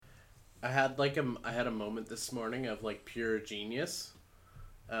I had a moment this morning of like pure genius,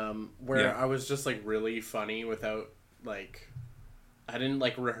 where I was just like really funny without like, I didn't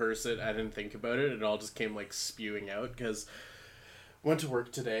like rehearse it. I didn't think about it. It all just came like spewing out because went to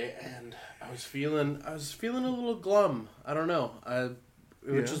work today and I was feeling a little glum. I don't know.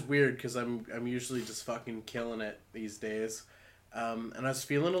 Which is weird because I'm usually just fucking killing it these days. And I was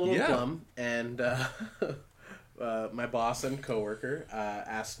feeling a little glum, and my boss and coworker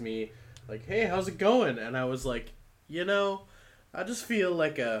asked me, like, "Hey, how's it going?" And I was like, I just feel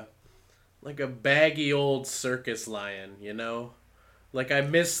like a baggy old circus lion, Like I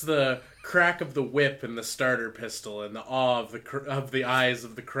miss the crack of the whip and the starter pistol and the awe of the eyes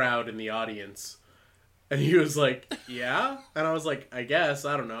of the crowd in the audience. And he was like, "Yeah?" And I was like, "I guess.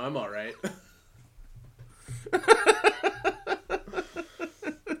 I don't know. I'm all right."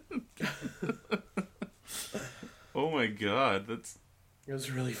 Oh my god, It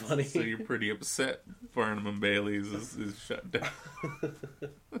was really funny. So you're pretty upset Barnum and Bailey's is shut down.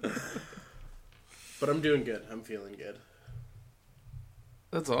 But I'm doing good. I'm feeling good.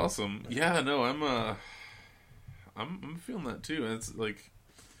 That's awesome. Yeah, no, I'm feeling that too. And it's like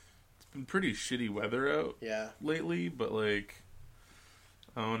it's been pretty shitty weather out lately, but like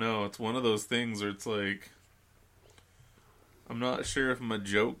I don't know, it's one of those things where it's like I'm not sure if my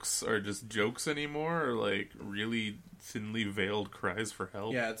jokes are just jokes anymore or like really thinly veiled cries for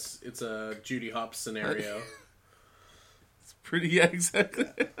help. Yeah, it's a Judy Hopps scenario. It's pretty exactly.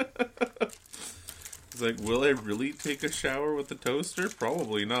 It's like, will I really take a shower with the toaster?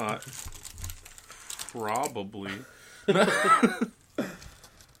 Probably not. Probably.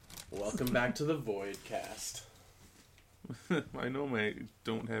 Welcome back to the Voidcast. I know I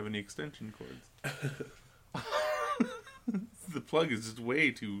don't have any extension cords. The plug is just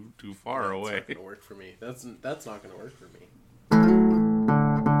way too far away. That's not gonna work for me. That's not gonna work for me.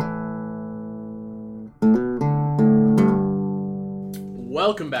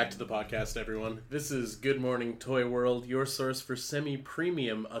 Welcome back to the podcast, everyone. This is Good Morning Toy World, your source for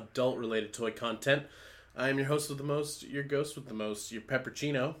semi-premium adult-related toy content. I am your host with the most, your ghost with the most, your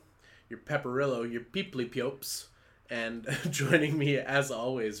Peppercino, your Pepperillo, your Peeply Piops, and joining me, as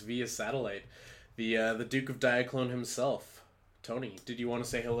always, via satellite, the Duke of Diaclone himself, Tony. Did you want to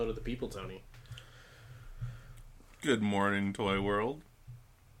say hello to the people, Tony? Good morning, Toy World.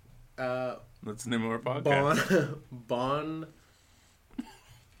 That's the name of our podcast. Bon.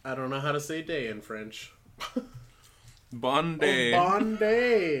 I don't know how to say day in French. Bon day. Oh, bon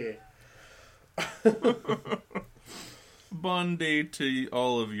day. Bon day to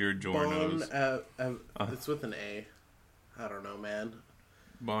all of your Giornos. It's with an A. I don't know, man.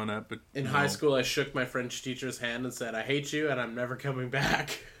 Bon appetit. In high school, I shook my French teacher's hand and said, "I hate you and I'm never coming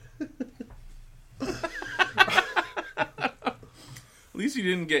back." At least you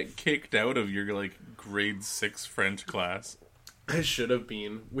didn't get kicked out of your like grade 6 French class. I should have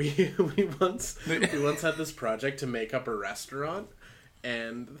been. We once had this project to make up a restaurant,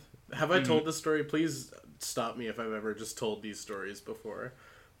 and have I told this story? Please stop me if I've ever just told these stories before.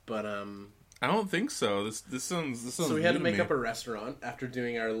 But I don't think so. This sounds. So we had to make up a restaurant after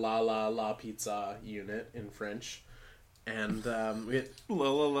doing our La Pizza unit in French, and we had,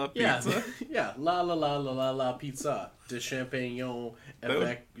 La Pizza. Yeah, La Pizza de Champignon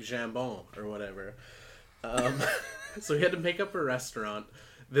avec Jambon or whatever. So we had to make up a restaurant.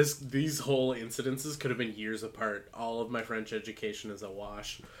 These whole incidences could have been years apart. All of my French education is a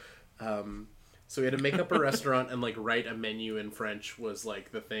wash. So we had to make up a restaurant and like write a menu in French was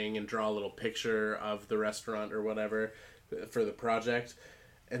like the thing, and draw a little picture of the restaurant or whatever for the project.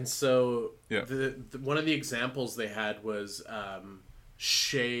 And so the one of the examples they had was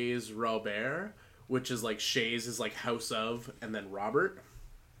Chez Robert, which is like Chez is like house of, and then Robert.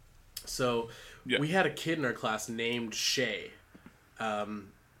 So we had a kid in our class named Shay.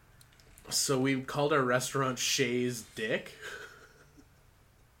 So we called our restaurant Shay's Dick.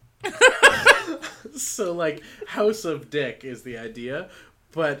 So like House of Dick is the idea,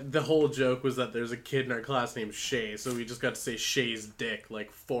 but the whole joke was that there's a kid in our class named Shay, so we just got to say Shay's Dick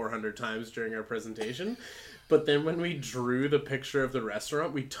like 400 times during our presentation. But then when we drew the picture of the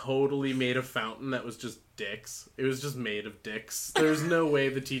restaurant, we totally made a fountain that was just dicks. It was just made of dicks. There's no way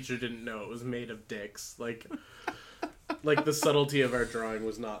the teacher didn't know it was made of dicks. Like the subtlety of our drawing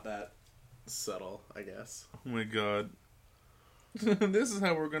was not that subtle, I guess. Oh my god. This is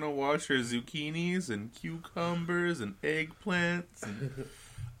how we're gonna wash our zucchinis and cucumbers and eggplants and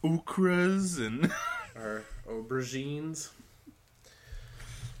okras and our aubergines.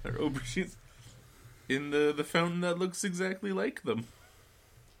 Our aubergines in the fountain that looks exactly like them.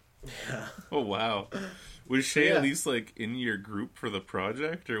 Yeah. Oh wow. Was Shay at least like in your group for the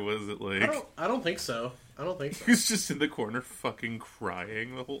project, or was it like? I don't think so. I don't think so. He was just in the corner, fucking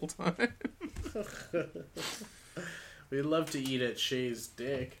crying the whole time. We'd love to eat at Shay's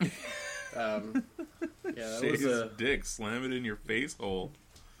dick. Yeah, that Shay's was dick. Slam it in your face hole.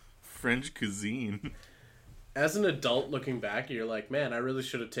 French cuisine. As an adult looking back, you're like, man, I really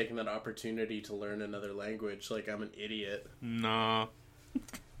should have taken that opportunity to learn another language. Like, I'm an idiot. Nah.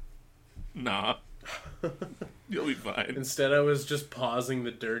 You'll be fine. Instead, I was just pausing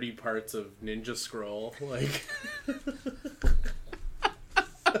the dirty parts of Ninja Scroll. Like...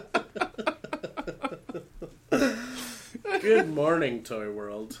 Good morning, Toy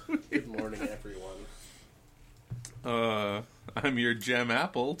World. Good morning, everyone. I'm your gem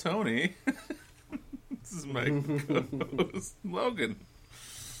apple, Tony. This is my co-host, Logan.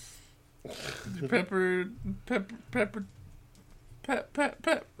 Pepper.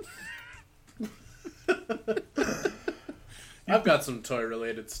 I've got some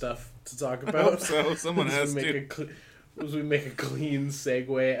toy-related stuff to talk about. I hope so. Someone has to. As we make a clean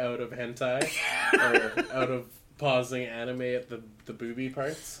segue out of hentai, or out of pausing anime at the booby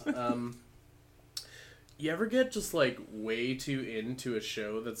parts. You ever get just like way too into a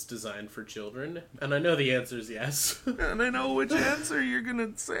show that's designed for children? And I know the answer is yes. And I know which answer you're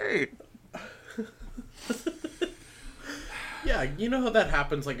gonna say. Yeah, you know how that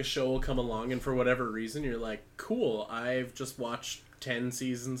happens, like a show will come along and for whatever reason you're like, cool, I've just watched 10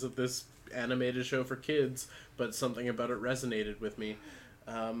 seasons of this animated show for kids, but something about it resonated with me.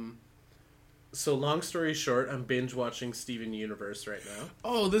 So long story short, I'm binge watching Steven Universe right now.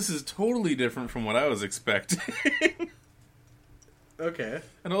 Oh, this is totally different from what I was expecting. Okay.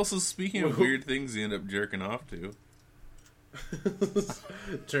 And also, speaking of weird things you end up jerking off to.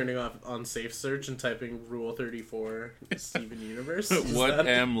 Turning off on Safe Search and typing Rule 34 Steven Universe. What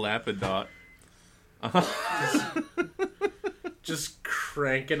am Lapidot? Just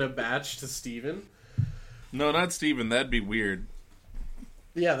cranking a batch to Steven? No, not Steven. That'd be weird.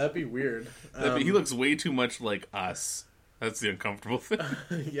 Yeah, that'd be weird. He looks way too much like us. That's the uncomfortable thing.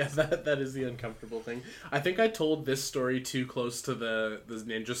 Yeah, that is the uncomfortable thing. I think I told this story too close to the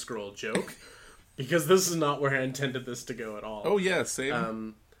Ninja Scroll joke, because this is not where I intended this to go at all. Oh yeah,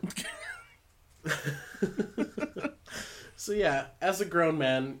 same. So yeah, as a grown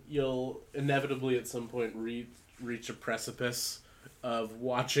man, you'll inevitably at some point reach a precipice of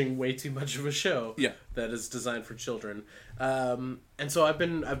watching way too much of a show that is designed for children. And so I've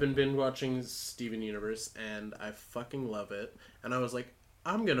been binge watching Steven Universe, and I fucking love it. And I was like,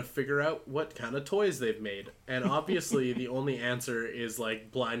 I'm gonna figure out what kind of toys they've made. And obviously the only answer is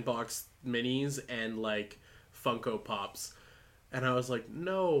like blind box minis and like Funko Pops. And I was like,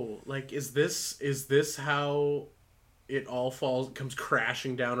 no, like is this how it all comes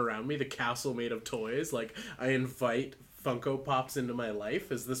crashing down around me, the castle made of toys? Like I invite Funko Pops into my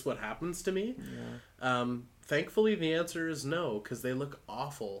life? Is this what happens to me? Yeah. Thankfully, the answer is no, because they look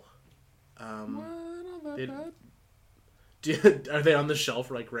awful. Not that bad. Are they on the shelf,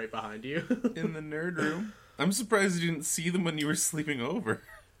 like, right behind you? In the nerd room. I'm surprised you didn't see them when you were sleeping over.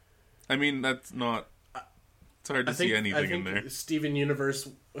 I mean, that's not... It's hard to see anything in there. Steven Universe...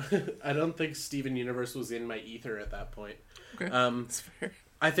 I don't think Steven Universe was in my ether at that point. Okay, that's fair.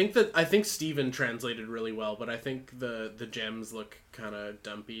 I think Steven translated really well, but I think the gems look kind of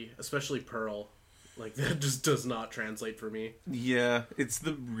dumpy, especially Pearl. Like, that just does not translate for me. Yeah, it's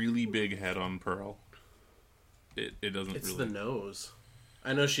the really big head on Pearl. It doesn't It's really... the nose.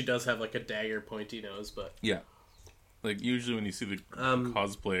 I know she does have, like, a dagger pointy nose, but... Yeah. Like, usually when you see the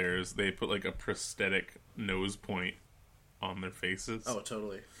cosplayers, they put, like, a prosthetic nose point on their faces. Oh,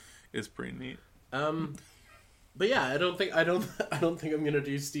 totally. It's pretty neat. But yeah, I don't think I'm gonna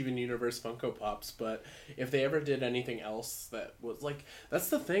do Steven Universe Funko Pops, but if they ever did anything else that was, like... That's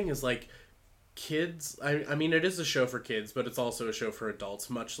the thing, is, like... Kids, I mean, it is a show for kids, but it's also a show for adults,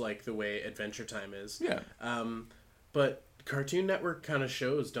 much like the way Adventure Time is. Yeah. But Cartoon Network kind of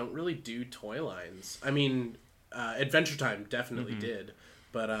shows don't really do toy lines. I mean, Adventure Time definitely did,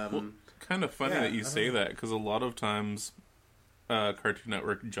 but... well, kind of funny that you say that, because a lot of times Cartoon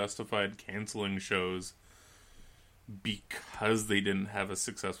Network justified canceling shows because they didn't have a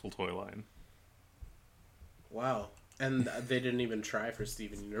successful toy line. Wow. And they didn't even try for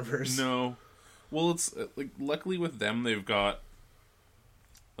Steven Universe. No. Well, it's like, luckily with them, they've got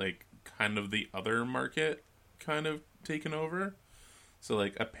like kind of the other market kind of taken over. So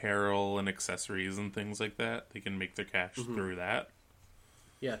like apparel and accessories and things like that, they can make their cash through that.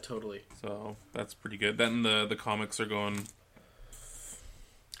 Yeah, totally. So that's pretty good. Then the comics are going,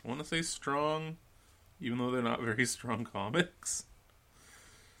 I want to say strong, even though they're not very strong comics.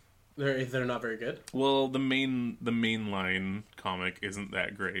 They're not very good. Well, the mainline comic isn't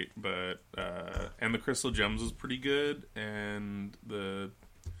that great, but and the Crystal Gems was pretty good, and the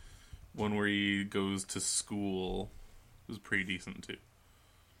one where he goes to school was pretty decent too.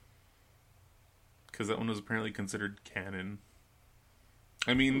 Because that one was apparently considered canon.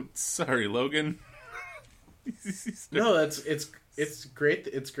 I mean, sorry, Logan. No, it's great.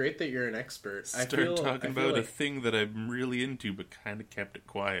 It's great that you're an expert. Start talking about a thing that I'm really into, but kind of kept it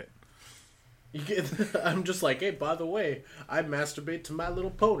quiet. I'm just like, hey, by the way, I masturbate to My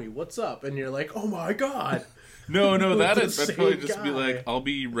Little Pony. What's up? And you're like, oh my god. No, I'd probably just be like, I'll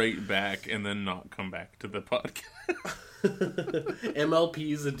be right back, and then not come back to the podcast.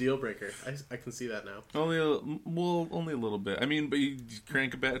 MLP is a deal breaker. I can see that now. Only a little bit. I mean, but you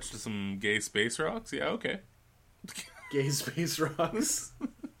crank a batch to some gay space rocks? Yeah, okay. Gay space rocks?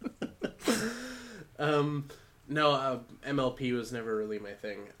 No, MLP was never really my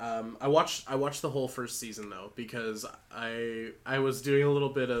thing. I watched the whole first season though, because I was doing a little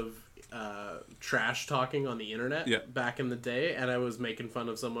bit of trash talking on the internet back in the day, and I was making fun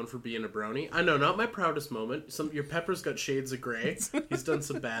of someone for being a brony. I know, not my proudest moment. Your Pepper's got shades of gray. He's done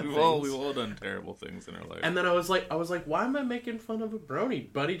some bad things. We've all done terrible things in our life. And then I was like, why am I making fun of a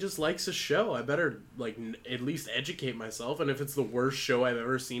brony? Buddy just likes a show. I better at least educate myself. And if it's the worst show I've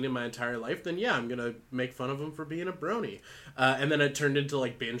ever seen in my entire life, then yeah, I'm gonna make fun of him for being a brony. And then it turned into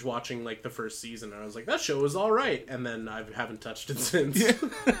binge watching the first season. And I was like, that show was all right. And then I haven't touched it since. Yeah.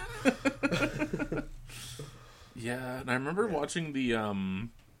 Yeah, and I remember watching the I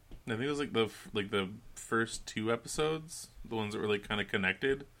think it was the first 2 episodes, the ones that were kind of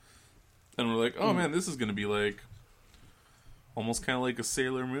connected, and we're like, oh man, this is gonna be almost kind of like a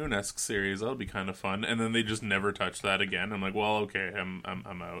Sailor Moon-esque series. That'll be kind of fun. And then they just never touched that again. I'm like, well, okay, I'm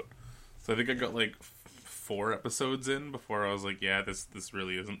out. So I think I got 4 episodes in before I was like, yeah, this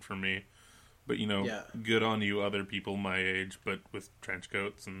really isn't for me. But good on you, other people my age, but with trench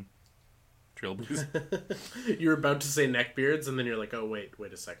coats and trilbies. You were about to say neckbeards, and then you're like, oh, wait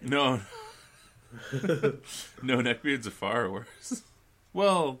a second. No. No, neckbeards are far worse.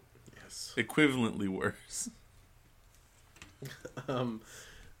 Well, yes, equivalently worse.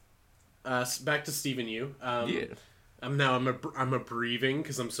 Back to Stephen Yu. Yeah. I'm a breathing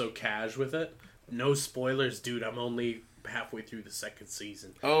because I'm so cash with it. No spoilers, dude. I'm only halfway through the second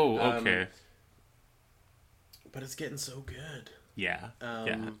season. Oh, okay. But it's getting so good. Yeah,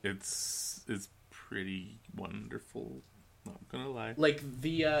 it's pretty wonderful. Not gonna lie.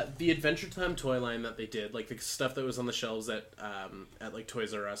 The Adventure Time toy line that they did, the stuff that was on the shelves at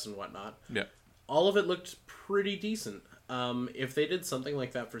Toys R Us and whatnot. Yeah, all of it looked pretty decent. If they did something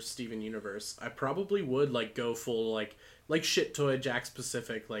like that for Steven Universe, I probably would go full Shit Toy Jakks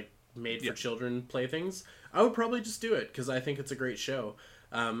Pacific made for children playthings. I would probably just do it because I think it's a great show.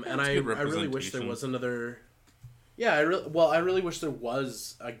 And I really wish there was another. Yeah, I really wish there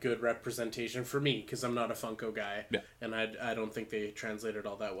was a good representation for me because I'm not a Funko guy, and I don't think they translated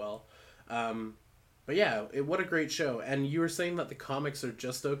all that well. But yeah, what a great show. And you were saying that the comics are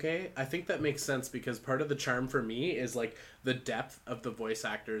just okay. I think that makes sense because part of the charm for me is the depth of the voice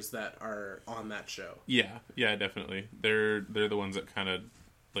actors that are on that show. Yeah, definitely. They're the ones that kind of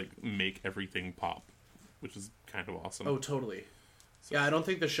make everything pop, which is kind of awesome. Oh, totally. So. Yeah, I don't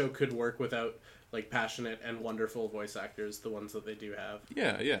think the show could work without passionate and wonderful voice actors, the ones that they do have.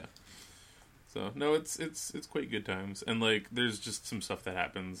 Yeah. So no, it's quite good times, and there's just some stuff that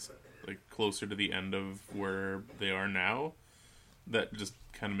happens closer to the end of where they are now that just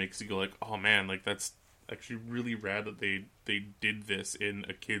kind of makes you go oh man, that's actually really rad that they did this in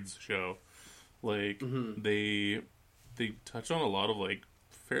a kids show. They touch on a lot of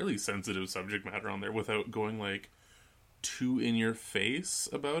fairly sensitive subject matter on there without going too in your face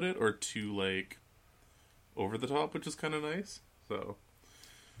about it or too over the top, which is kind of nice. So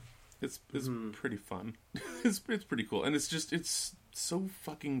it's pretty fun. it's pretty cool, and it's so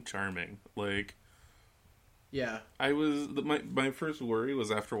fucking charming. Yeah, I was my first worry was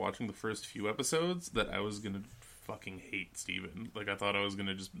after watching the first few episodes that I was gonna fucking hate Steven. I thought I was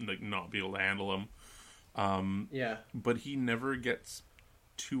gonna just not be able to handle him. Yeah, but he never gets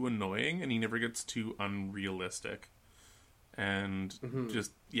too annoying, and he never gets too unrealistic. And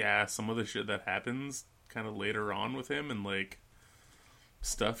just some of the shit that happens kind of later on with him and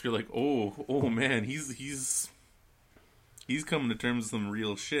stuff, you're oh man, he's coming to terms with some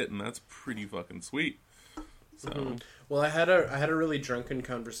real shit, and that's pretty fucking sweet. So well, I had a really drunken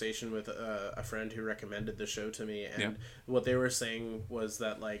conversation with a friend who recommended the show to me, and what they were saying was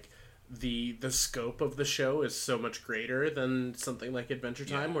that the scope of the show is so much greater than something like Adventure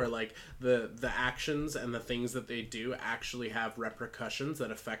Time, where like the actions and the things that they do actually have repercussions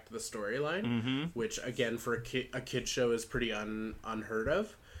that affect the storyline, which again for a kid show is pretty unheard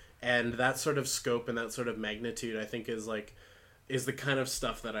of. And that sort of scope and that sort of magnitude, I think, is the kind of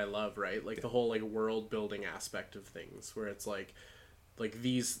stuff that I love, right? Like the whole like world building aspect of things, where it's like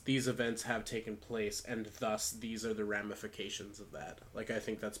these events have taken place, and thus these are the ramifications of that. Like I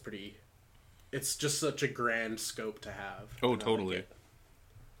think that's pretty. It's just such a grand scope to have. Oh, totally. Like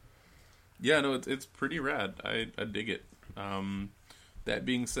yeah, no, it's pretty rad. I dig it. That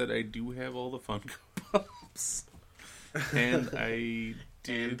being said, I do have all the Funko Pops, and I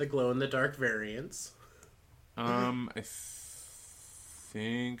did and the glow in the dark variants. I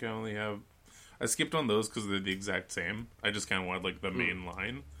think I only have. I skipped on those because they're the exact same. I just kind of wanted like the main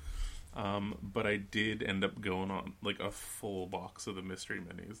line. But I did end up going on like a full box of the mystery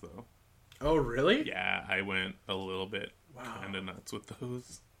minis though. Oh really? Yeah, I went a little bit kind of nuts with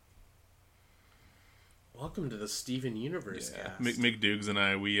those. Welcome to the Steven Universe cast. McDougs and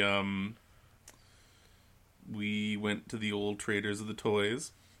I, we went to the old Traders of the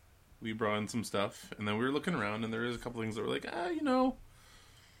Toys. We brought in some stuff, and then we were looking around, and there was a couple things that were like,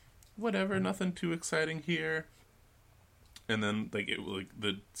 whatever, nothing too exciting here. And then like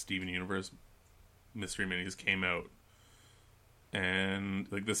the Steven Universe mystery minis came out, and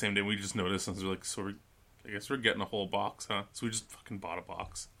like the same day we just noticed, and we were like, I guess we're getting a whole box, huh? So we just fucking bought a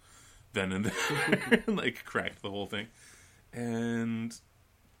box then and there, and like cracked the whole thing. And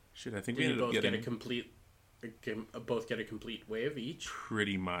shit, I think we ended up getting both get a complete wave each.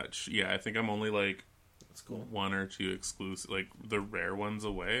 Pretty much, yeah. I think I'm only like that's cool. One or two exclusive, like the rare ones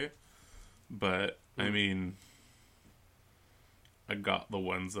away. But I mean, I got the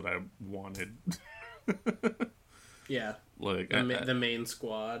ones that I wanted. Yeah, like the main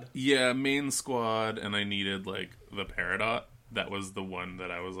squad. Yeah, main squad, and I needed like the Peridot. That was the one that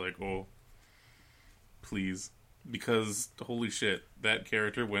I was like, oh, please, because holy shit, that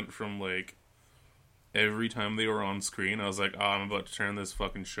character went from like. Every time they were on screen, I was like, I'm about to turn this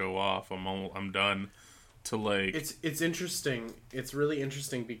fucking show off. I'm done. To like... It's interesting. It's really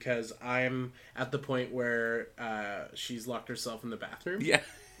interesting because I'm at the point where she's locked herself in the bathroom. Yeah.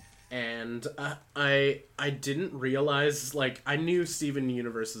 And I didn't realize... Like, I knew Steven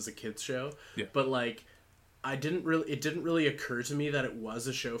Universe is a kids show. Yeah. But, like... It didn't really occur to me that it was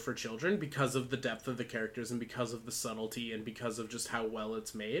a show for children because of the depth of the characters and because of the subtlety and because of just how well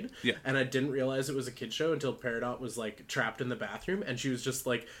it's made. Yeah. And I didn't realize it was a kid show until Peridot was like trapped in the bathroom, and she was just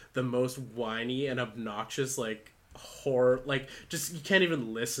like the most whiny and obnoxious like horror, like just you can't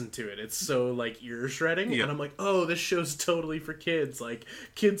even listen to it. It's so like ear shredding. Yeah. And I'm like, oh, this show's totally for kids. Like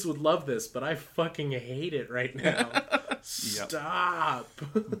kids would love this, but I fucking hate it right now. Stop.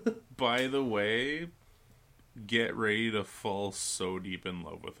 By the way, get ready to fall so deep in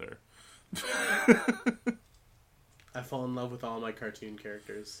love with her. I fall in love with all my cartoon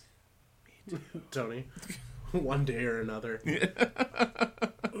characters. Me too. Tony. One day or another.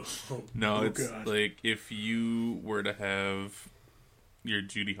 No, it's God. Like if you were to have your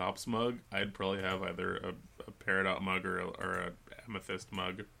Judy Hopps mug, I'd probably have either a Peridot mug or a Amethyst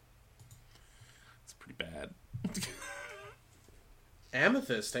mug. It's pretty bad.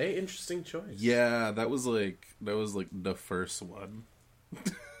 Amethyst, hey, interesting choice. Yeah, that was like the first one.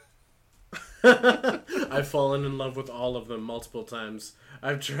 I've fallen in love with all of them multiple times.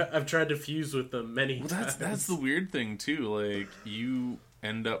 I've tried to fuse with them many times. That's the weird thing too. Like you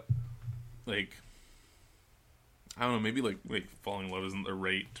end up like I don't know, maybe like falling in love isn't the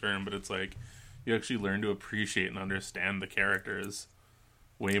right term, but it's like you actually learn to appreciate and understand the characters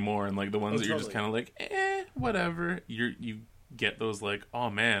way more, and like the ones that you're just kind of like whatever. You get those like, oh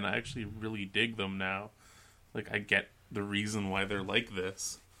man, I actually really dig them now. Like I get the reason why they're like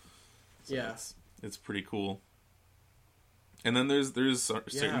this. So yeah, it's pretty cool. And then there's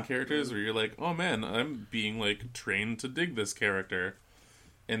certain characters where you're like, oh man, I'm being like trained to dig this character,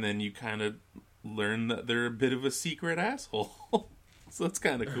 and then you kind of learn that they're a bit of a secret asshole. So that's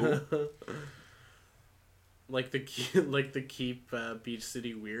kind of cool. Like the Keep Beach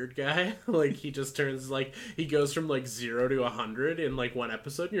City weird guy. Like he just turns like he goes from like 0 to 100 in like one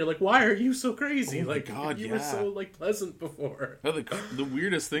episode, and you're like, why are you so crazy? Oh my like God, you were so like pleasant before. No, the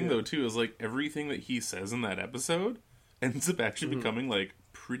weirdest thing though too is like everything that he says in that episode ends up actually becoming like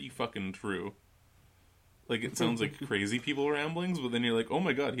pretty fucking true. Like it sounds like crazy people ramblings, but then you're like, oh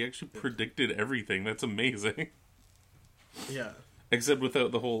my God, he actually predicted everything. That's amazing. Yeah. Except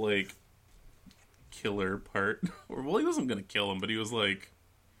without the whole like killer part. Or well, he wasn't gonna kill him, but he was like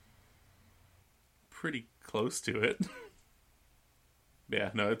pretty close to it.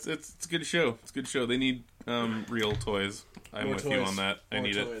 Yeah, no, it's a good show. It's a good show. They need real toys. I'm with you on that. I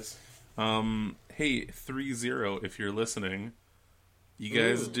need it. Hey, 3-0, if you're listening, you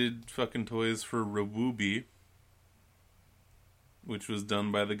guys did fucking toys for Rawoobi, which was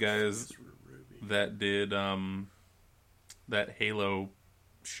done by the guys that did that Halo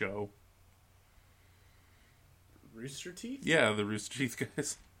show. Rooster Teeth? Yeah, the Rooster Teeth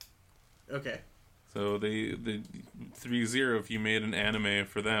guys. Okay. So the 3-0, if you made an anime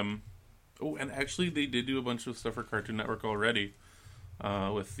for them. Oh, and actually they did do a bunch of stuff for Cartoon Network already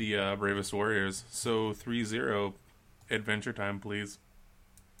with the Bravest Warriors. So 3-0, Adventure Time, please.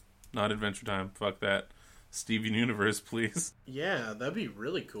 Not Adventure Time. Fuck that. Steven Universe, please. Yeah, that'd be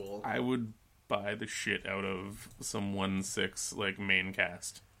really cool. I would buy the shit out of some 1/6 like main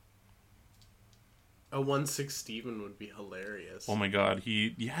cast. A 1/6 Steven would be hilarious. Oh my god,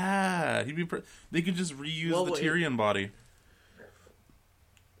 he'd be. They could just reuse the Tyrion body.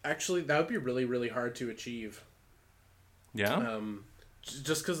 Actually, that would be really, really hard to achieve. Yeah.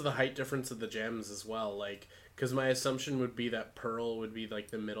 Just because of the height difference of the gems as well. Like, because my assumption would be that Pearl would be like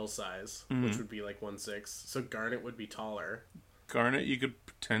the middle size, which would be like 1/6. So Garnet would be taller. Garnet, you could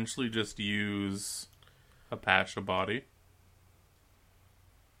potentially just use a Pasha body.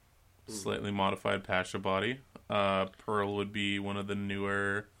 Slightly modified Pasha body. Pearl would be one of the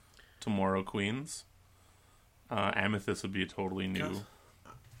newer Tomorrow Queens. Amethyst would be a totally new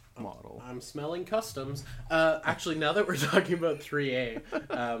model. I'm smelling customs. Actually, now that we're talking about 3A,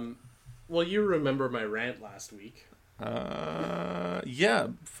 well, you remember my rant last week. Yeah,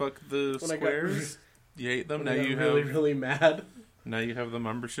 fuck the squares. You hate them. Now you have really mad. Now you have the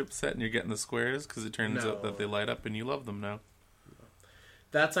membership set and you're getting the squares because it turns out that they light up and you love them now.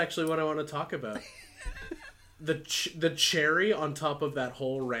 That's actually what I want to talk about. The cherry on top of that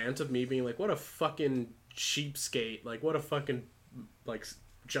whole rant of me being like, what a fucking cheapskate, like what a fucking like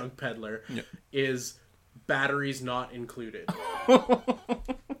junk peddler, is batteries not included.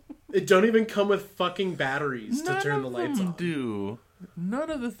 It don't even come with fucking batteries to turn the lights on. None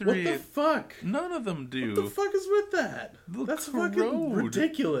of the 3. What the fuck? None of them do. What the fuck is with that? That's fucking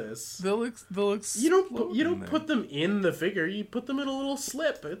ridiculous. They'll explode. You don't put them in the figure. You put them in a little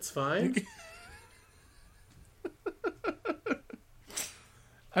slip. It's fine.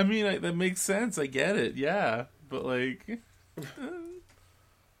 I mean, that makes sense. I get it. Yeah, but like,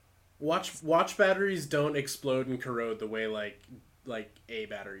 watch batteries don't explode and corrode the way like A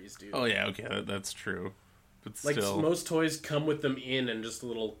batteries do. Oh yeah, okay, that's true. But like still, most toys come with them in and just a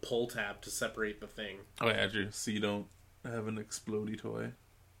little pull tab to separate the thing. Oh yeah, so you don't have an explodey toy.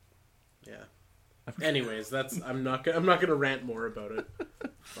 Yeah. Anyways, I'm not gonna rant more about it.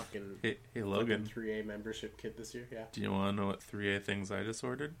 Fucking hey Logan, 3A membership kit this year. Yeah. Do you want to know what 3A things I just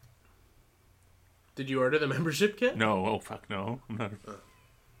ordered? Did you order the membership kit? No. Oh fuck no. I'm not.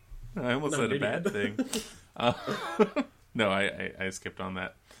 I almost said a bad thing. No, I skipped on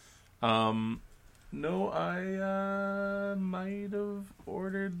that. No, I might have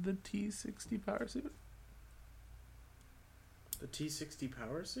ordered the T60 power suit. The T60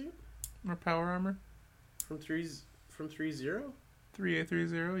 power suit? Or power armor? From 3-0?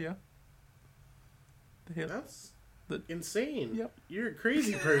 3A30, yeah. That's insane. Yep. You're a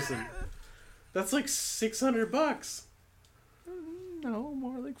crazy person. That's like $600. No,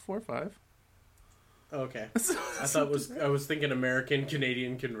 more like 4 or 5. Okay. I was thinking American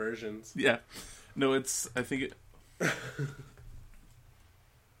Canadian conversions. Yeah. No, I think it.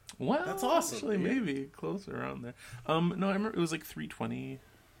 Well, that's awesome. Actually, maybe closer around there. No, I remember it was like $320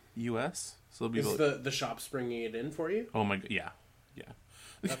 US. So it'll be is the shop's bringing it in for you? Oh my god, yeah.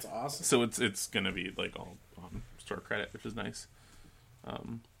 That's awesome. So it's gonna be like all on store credit, which is nice.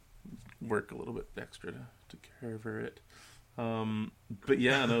 Work a little bit extra to cover it. But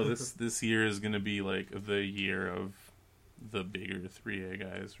yeah, no, this year is gonna be like the year of the bigger 3A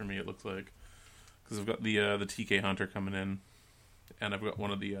guys for me. It looks like. Because I've got the TK Hunter coming in, and I've got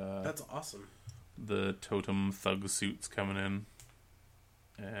one of the that's awesome. The Totem Thug suits coming in,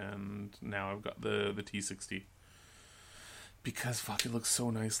 and now I've got the T60. Because fuck, it looks so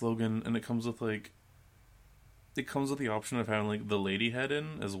nice, Logan, and it comes with the option of having like the lady head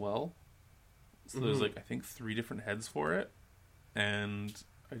in as well. So there's like I think 3 different heads for it, and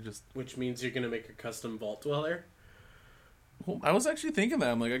which means you're gonna make a custom Vault Dweller. Well, I was actually thinking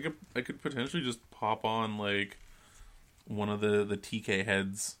that I'm like I could potentially just pop on like one of the TK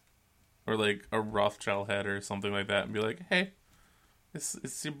heads or like a Rothschild head or something like that and be like, hey,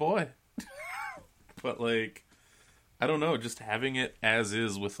 it's your boy. But like, I don't know, just having it as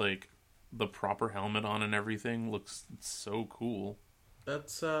is with like the proper helmet on and everything looks so cool.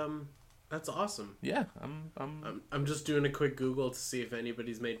 That's That's awesome. Yeah, I'm just doing a quick Google to see if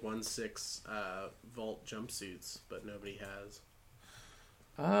anybody's made 1/6 vault jumpsuits, but nobody has.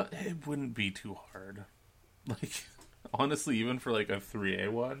 It wouldn't be too hard. Like, honestly, even for like a 3A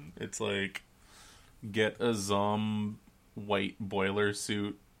one, it's like get a Zom white boiler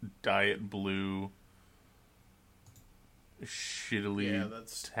suit, dye it blue, shittily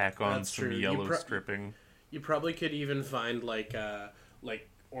tack on some yellow stripping. You probably could even find like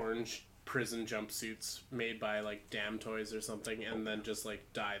orange prison jumpsuits made by like Damn Toys or something, and then just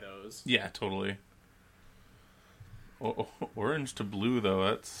like dye those. Yeah, totally. Orange to blue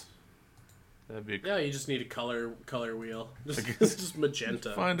though, that'd be. Yeah, you just need a color wheel. Just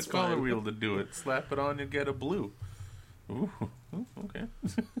magenta. Find a color wheel to do it. Slap it on, you get a blue. Ooh, okay.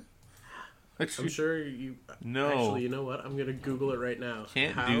 Actually, I'm sure you. No. Actually, you know what? I'm gonna Google it right now.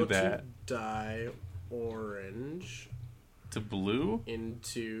 Can't do that. How to dye orange to blue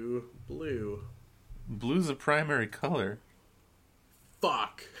into blue. Blue's a primary color.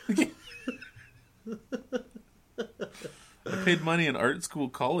 Fuck. I paid money in art school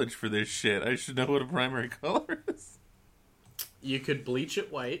college for this shit. I should know what a primary color is. You could bleach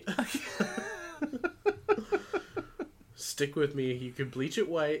it white. Stick with me. You could bleach it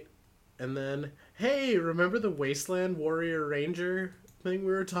white. And then, hey, remember the Wasteland Warrior Ranger thing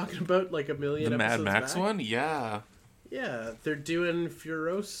we were talking about like a million episodes back? The Mad Max one? Yeah. Yeah, they're doing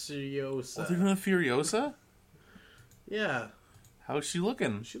Furiosa. Oh, they're doing Furiosa? Yeah. How's she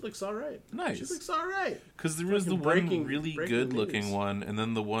looking? She looks alright. Nice. She looks alright. Because there was the one really good looking one, and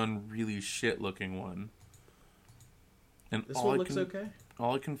then the one really shit looking one. And this one looks okay?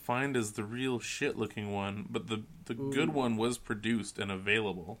 All I can find is the real shit looking one, but the good one was produced and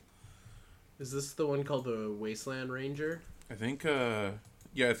available. Is this the one called the Wasteland Ranger? I think, I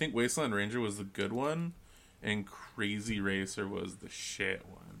think Wasteland Ranger was the good one, and Crazy Racer was the shit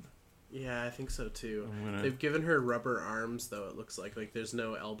one. Yeah, I think so too. They've given her rubber arms, though, it looks like. Like, there's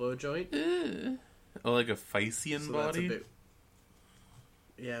no elbow joint. Oh, like a Physian body? That's a bit...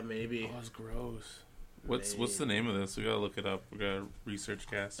 Yeah, maybe. Oh, that's gross. What's the name of this? We gotta look it up. We gotta research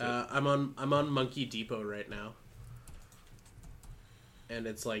cast it. I'm on Monkey Depot right now. And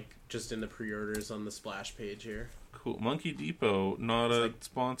it's like just in the pre-orders on the splash page here. Cool. Monkey Depot, not a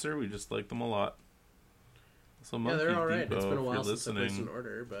sponsor. We just like them a lot. So Monkey they're all right. Depot, it's been a while since I placed an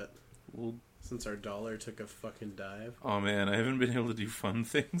order, but since our dollar took a fucking dive. Oh man, I haven't been able to do fun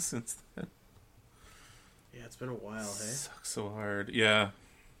things since then. Yeah, it's been a while, hey? Sucks so hard. Yeah.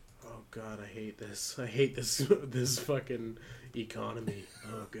 Oh god, I hate this. I hate this this fucking economy.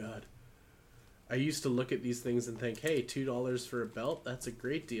 Oh god. I used to look at these things and think, hey, $2 for a belt? That's a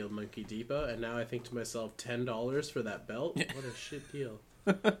great deal, Monkey Depot. And now I think to myself, $10 for that belt? What a shit deal.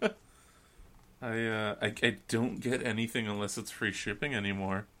 I don't get anything unless it's free shipping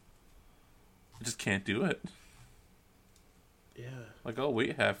anymore. I just can't do it. Yeah. Like, I'll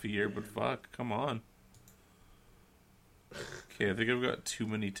wait half a year, but fuck, come on. Okay, I think I've got too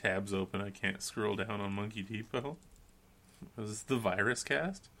many tabs open. I can't scroll down on Monkey Depot. Is this the virus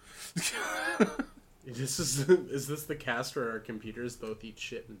cast? Is this the cast where our computers both eat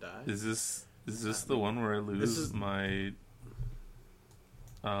shit and die? Is this the one where I lose my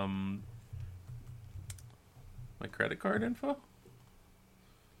my credit card info?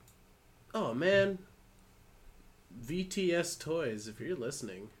 Oh man, VTS Toys, if you're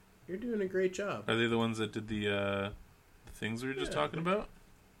listening, you're doing a great job. Are they the ones that did the things we were just talking about?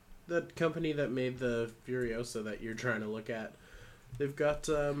 That company that made the Furiosa that you're trying to look at. They've got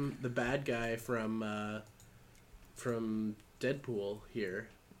the bad guy from Deadpool here.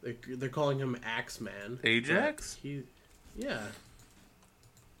 They're calling him Axeman. Ajax? He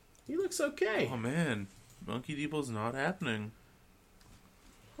looks okay. Oh man, Monkey Depot's not happening.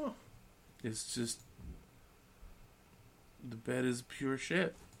 Huh. It's just the bed is pure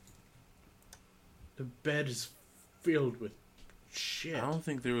shit. The bed is filled with shit. I don't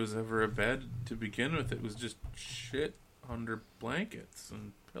think there was ever a bed to begin with. It was just shit under blankets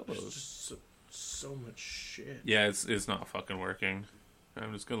and pillows. Just so much shit. Yeah, it's not fucking working.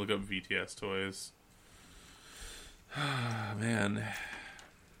 I'm just gonna look up VTS Toys. Man.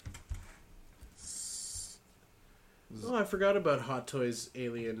 Oh, I forgot about Hot Toys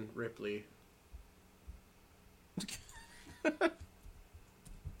Alien Ripley.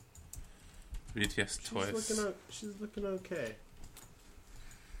 VTS Toys. She's looking okay.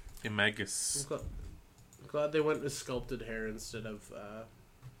 Imagus. I'm glad they went with sculpted hair instead of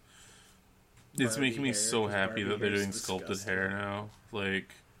it's making me so happy that they're doing sculpted hair now.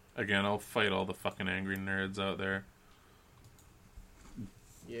 Like, again, I'll fight all the fucking angry nerds out there.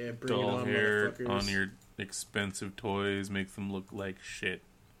 Yeah, bring dull it on, hair motherfuckers. On your expensive toys, make them look like shit.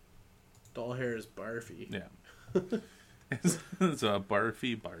 Doll hair is barfy. Yeah. It's a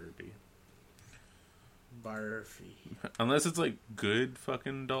barfy Barbie. Barfy. Unless it's like good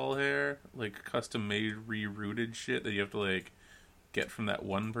fucking doll hair, like custom made rerouted shit that you have to like get from that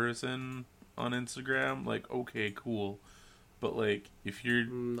one person on Instagram, like okay, cool. But like if you're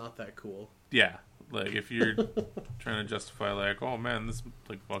not that cool. Yeah. Like if you're trying to justify like, oh man, this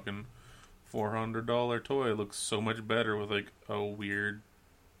like fucking $400 toy looks so much better with like a weird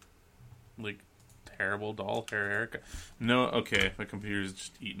like terrible doll haircut. No, okay, my computer's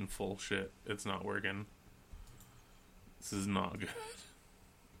just eating full shit. It's not working. This is not good.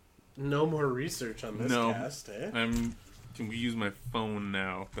 No more research on this cast, eh? Can we use my phone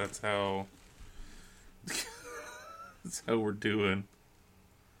now? That's how that's how we're doing.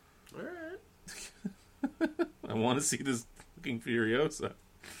 Alright. I want to see this fucking Furiosa.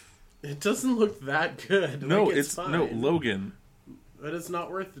 It doesn't look that good. No, like, it's fine. no Logan. But it's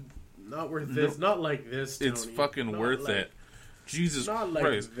not worth this. Not like this, Tony. It's fucking not worth like, it. Jesus not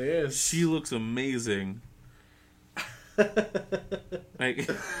Christ. Like this. She looks amazing. Like,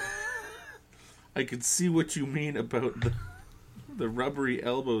 I can see what you mean about the rubbery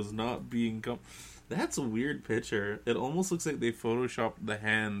elbows not being That's a weird picture. It almost looks like they photoshopped the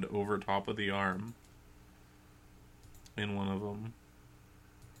hand over top of the arm. In one of them.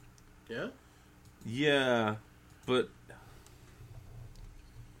 Yeah? Yeah, but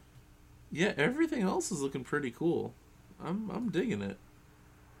yeah, everything else is looking pretty cool. I'm digging it.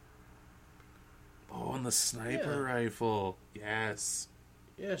 Oh, and the sniper rifle. Yes.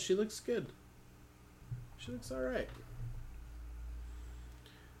 Yeah, she looks good. She looks alright.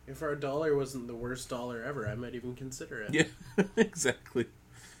 If our dollar wasn't the worst dollar ever, I might even consider it. Yeah, exactly.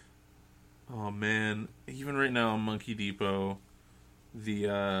 Oh man, even right now on Monkey Depot,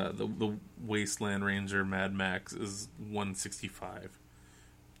 the Wasteland Ranger Mad Max is $165.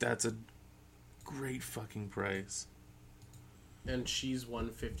 That's a great fucking price. And she's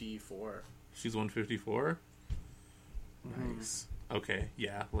 $154. She's $154? Mm-hmm. Nice. Okay,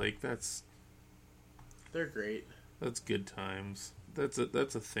 yeah, like they're great. That's good times. That's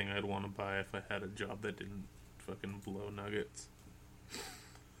a thing I'd want to buy if I had a job that didn't fucking blow nuggets.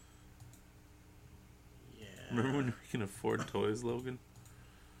 Yeah. Remember when we can afford toys, Logan?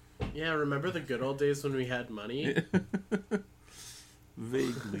 Yeah, remember the good old days when we had money?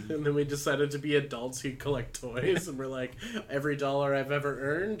 Vaguely. And then we decided to be adults who collect toys, and we're like, every dollar I've ever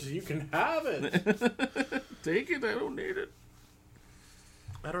earned, you can have it. Take it, I don't need it.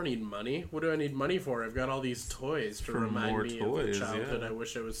 I don't need money. What do I need money for? I've got all these toys to remind me of the childhood I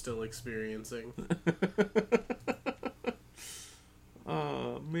wish I was still experiencing.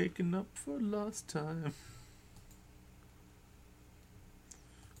 Making up for lost time.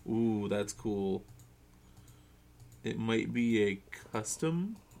 Ooh, that's cool. It might be a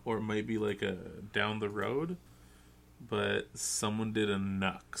custom, or it might be like a down the road, but someone did a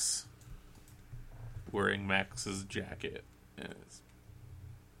Nux wearing Max's jacket, and it's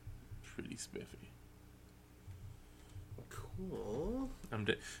pretty spiffy. Cool.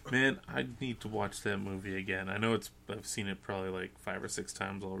 Man, I need to watch that movie again. I know I've seen it probably like 5 or 6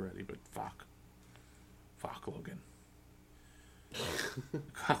 times already, but fuck, Logan.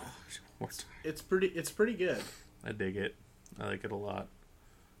 Gosh, it's pretty good. I dig it. I like it a lot.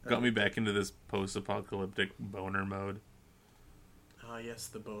 Got me back into this post-apocalyptic boner mode. Ah, yes,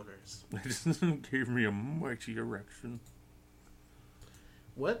 the boners. It just gave me a mighty erection.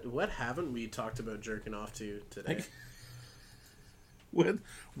 What haven't we talked about jerking off to today?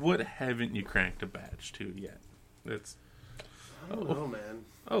 What haven't you cranked a batch to yet? I don't know, man.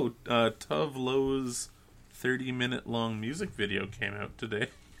 Oh, Tove Lo's 30-minute long music video came out today.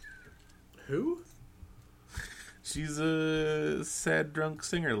 Who? She's a sad drunk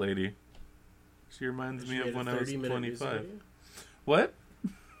singer lady. She reminds me of when I was 25. What?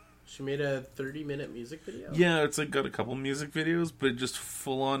 She made a 30-minute music video? Yeah, it's like got a couple music videos, but it just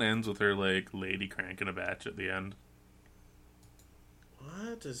full on ends with her like lady cranking a batch at the end.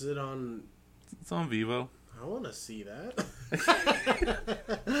 What? Is it on? It's on Vivo. I want to see that.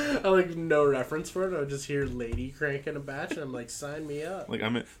 I like no reference for it. I just hear lady cranking a batch, and I'm like, sign me up. Like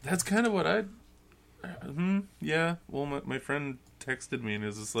that's kind of what I. Yeah. Well, my friend texted me and it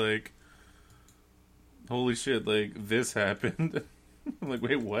was just like, "Holy shit! Like this happened." I'm like,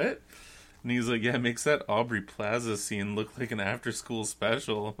 "Wait, what?" And he's like, "Yeah, it makes that Aubrey Plaza scene look like an after-school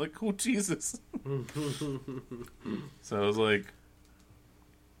special." I'm like, "Oh Jesus!" So I was like,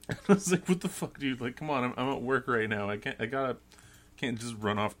 "What the fuck, dude? Like, come on, I'm at work right now. I can't just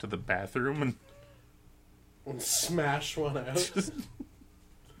run off to the bathroom and smash one out."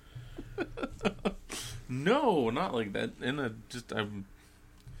 No, not like that. I'm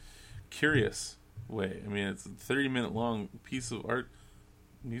curious way. I mean, it's a 30-minute long piece of art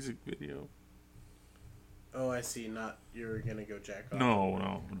music video. Oh, I see. Not you're gonna go jack off.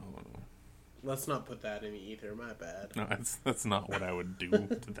 No. Let's not put that in either. My bad. No, that's not what I would do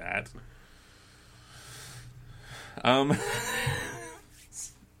to that.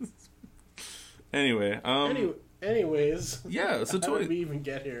 Anyway. Anyways. Yeah. So how did we even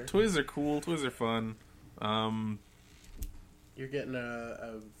get here? Toys are cool. Toys are fun. You're getting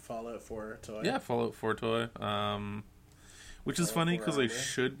a Fallout 4 toy. Yeah, Fallout 4 toy. Which is funny because I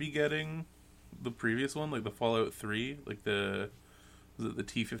should be getting the previous one, like the Fallout 3, like was it the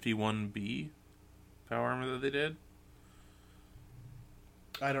T-51B power armor that they did?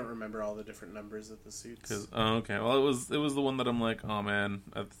 I don't remember all the different numbers of the suits. Okay. Well, it was the one that I'm like, oh man,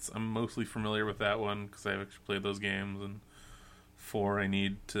 I'm mostly familiar with that one because I've actually played those games. And 4, I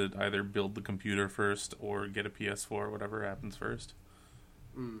need to either build the computer first or get a PS4, whatever happens first.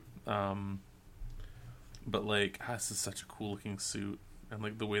 But like, this is such a cool looking suit, and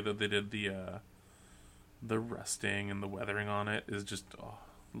like the way that they did the rusting and the weathering on it is just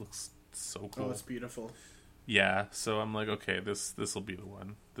looks so cool. Oh, it's beautiful. Yeah, so I'm like, okay, this will be the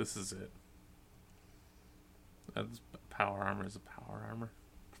one. This is it. Power armor is a power armor.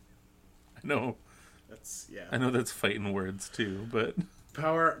 I know. I know that's fighting words too, but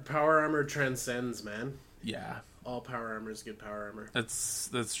power armor transcends, man. Yeah. All power armor is good power armor.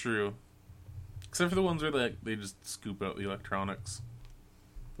 That's true. Except for the ones where they just scoop out the electronics.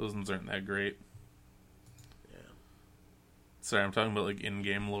 Those ones aren't that great. Yeah. Sorry, I'm talking about like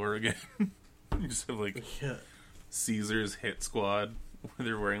in-game lore again. You just have like Caesar's hit squad where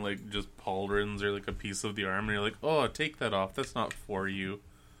they're wearing like just pauldrons or like a piece of the arm, and you're like, oh, take that off. That's not for you.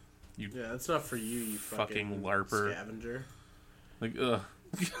 Yeah, that's not for you, you fucking LARPer. Scavenger. Like,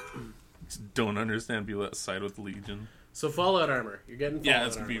 just don't understand people that side with Legion. So Fallout armor. You're getting Fallout armor. Yeah,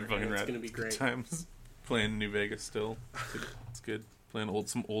 it's gonna be fucking rad. It's gonna be great. Times playing New Vegas still. It's good. Playing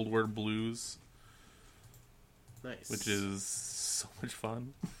some old world blues. Nice. Which is so much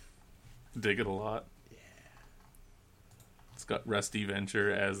fun. Dig it a lot. Yeah. It's got Rusty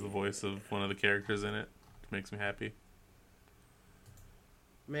Venture as the voice of one of the characters in it, which makes me happy.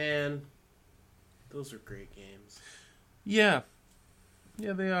 Man, those are great games. Yeah.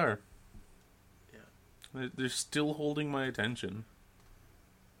 Yeah, they are. Yeah. They're still holding my attention.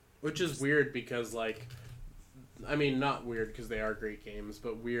 Which is weird because, like, I mean, not weird because they are great games,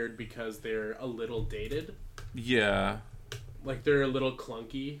 but weird because they're a little dated. Yeah. Like, they're a little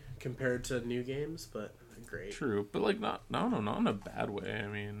clunky compared to new games, but great. True, but, like, not in a bad way. I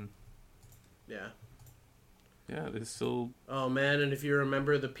mean... Yeah. Yeah, they still... Oh, man, and if you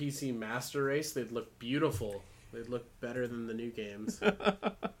remember the PC Master Race, they'd look beautiful. They'd look better than the new games.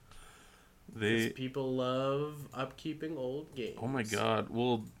 Because people love upkeeping old games. Oh my god.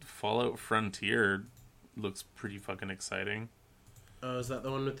 Well, Fallout Frontier looks pretty fucking exciting. Oh, is that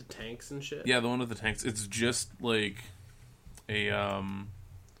the one with the tanks and shit? Yeah, the one with the tanks. It's just like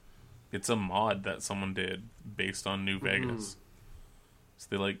it's a mod that someone did based on New Vegas. So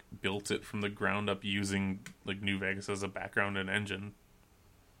they like built it from the ground up using like New Vegas as a background and engine.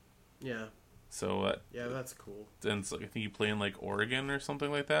 Yeah. So yeah, that's cool. And so I think you play in like Oregon or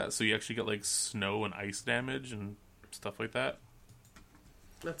something like that. So you actually get like snow and ice damage and stuff like that.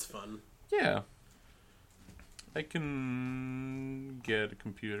 That's fun. Yeah. I can get a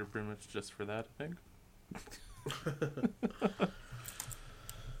computer pretty much just for that, I think. It's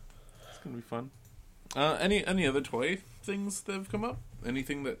gonna be fun. Any other toy things that have come up?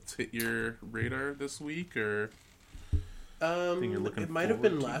 Anything that's hit your radar this week, or it might have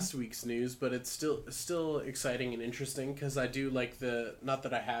been last week's news, but it's still exciting and interesting because I do like not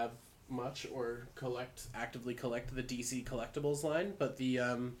that I have much or actively collect the DC collectibles line, but the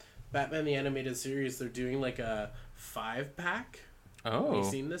Batman the Animated Series, they're doing like a 5-pack. Oh, have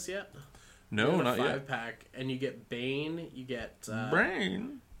you seen this yet? No, not yet. 5-pack, and you get Bane, you get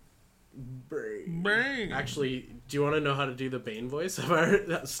Brain. Actually, do you want to know how to do the Bane voice?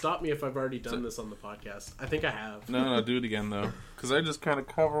 Stop me if I've already done this on the podcast. I think I have. No, do it again though, because I just kind of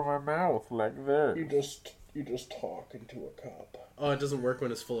cover my mouth like that. You just talk into a cup. Oh, it doesn't work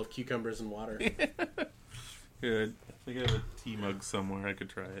when it's full of cucumbers and water. Yeah, I think I have a tea mug somewhere. I could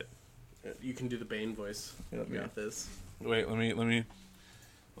try it. You can do the Bane voice. You got this. Wait, let me.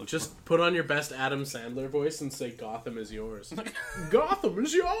 Just put on your best Adam Sandler voice and say Gotham is yours. Gotham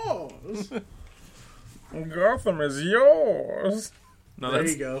is yours! Gotham is yours! No, there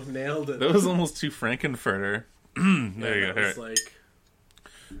you go. Nailed it. That was almost too Frankenfurter. There you go. It's like...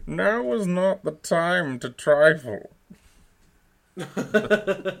 Now is not the time to trifle.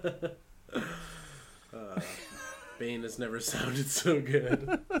 Bane has never sounded so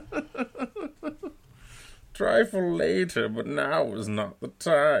good. Try for later, but now is not the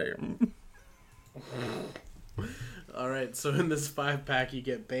time. Alright, so in this 5-pack you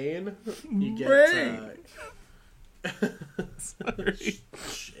get Bane. You get... Bane! Sorry.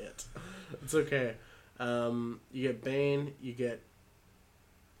 Shit. It's okay. You get Bane, you get...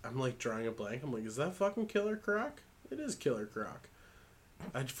 I'm like drawing a blank. I'm like, is that fucking Killer Croc? It is Killer Croc.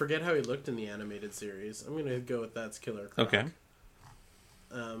 I forget how he looked in the animated series. I'm gonna go with that's Killer Croc. Okay.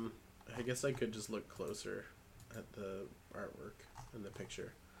 I guess I could just look closer at the artwork in the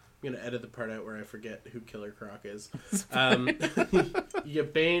picture. I'm gonna edit the part out where I forget who Killer Croc is. You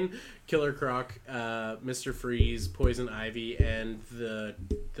get Bane, Killer Croc, Mr. Freeze, Poison Ivy, and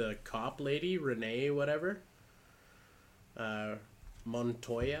the cop lady, Renee, whatever.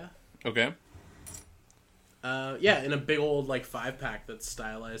 Montoya. Okay. Yeah, in a big old 5-pack that's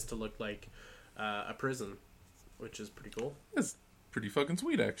stylized to look like a prison, which is pretty cool. That's pretty fucking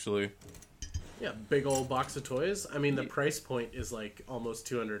sweet, actually. Yeah, big old box of toys. I mean, the price point is almost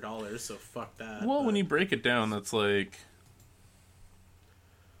 $200, so fuck that. Well, when you break it down, that's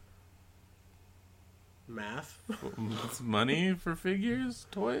math. It's money for figures,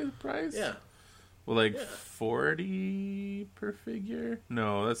 toy price. Yeah. Well, 40 per figure.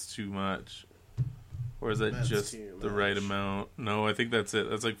 No, that's too much. Or is that just the right amount? No, I think that's it.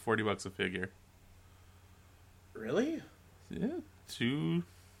 That's $40 a figure. Really? Yeah, 2.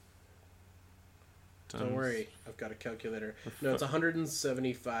 Don't worry, I've got a calculator. No, it's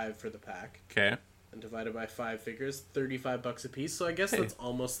 $175 for the pack. Okay. And divided by 5 figures, $35 a piece. So I guess that's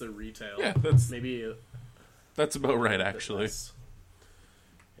almost the retail. Yeah, that's that's about right, actually.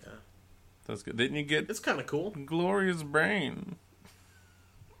 Yeah, that's good. Then you get it's kind of cool. Glorious Bane.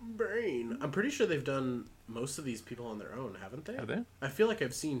 I'm pretty sure they've done most of these people on their own, haven't they? Have they? I feel like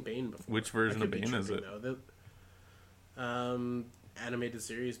I've seen Bane before. Which version of Bane is it? Animated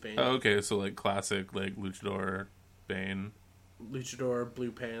series Bane. Oh, okay, so classic, Luchador, Bane. Luchador,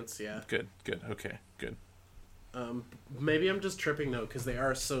 Blue Pants, yeah. Good, okay, good. Maybe I'm just tripping though, because they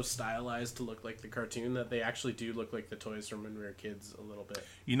are so stylized to look like the cartoon that they actually do look like the toys from when we were kids a little bit.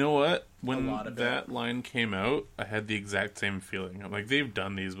 You know what? When that line came out, I had the exact same feeling. I'm like, they've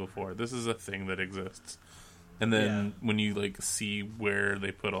done these before. This is a thing that exists. And then when you see where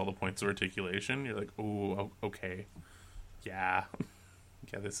they put all the points of articulation, you're like, oh, okay. Yeah.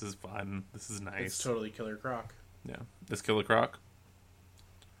 Yeah, this is fun. This is nice. It's totally Killer Croc. Yeah. This Killer Croc?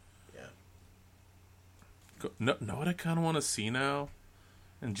 Yeah. No, what I kind of want to see now?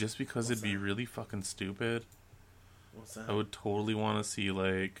 And just because it'd be really fucking stupid. What's that? I would totally want to see,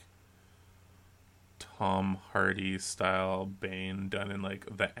 Tom Hardy style Bane done in,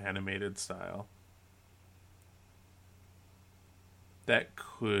 the animated style. That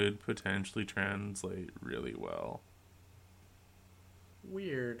could potentially translate really well.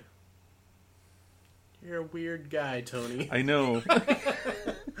 Weird. You're a weird guy, Tony. I know.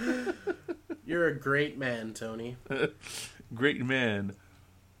 You're a great man, Tony. Great man,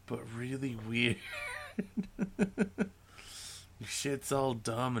 but really weird. Your shit's all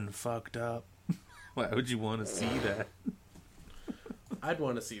dumb and fucked up. Why would you want to see that? I'd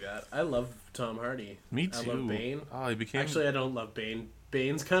want to see that. I love Tom Hardy. Me too. I love Bane. Oh, he became... Actually, I don't love Bane.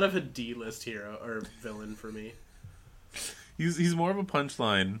 Bane's kind of a D-list hero or villain for me. He's more of a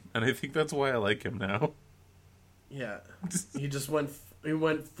punchline, and I think that's why I like him now. Yeah, he just went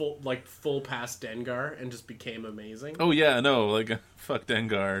full past Dengar and just became amazing. Oh yeah, no, fuck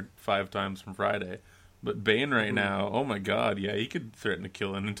Dengar 5 times from Friday, but Bane right now, oh my god, yeah, he could threaten to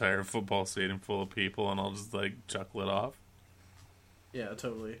kill an entire football stadium full of people, and I'll just chuckle it off. Yeah,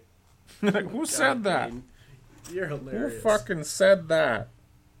 totally. Who said that? Bane. You're hilarious. Who fucking said that?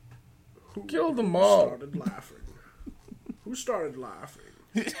 Who killed them all? Started laughing. Who started laughing?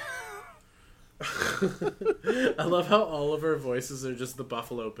 I love how all of our voices are just the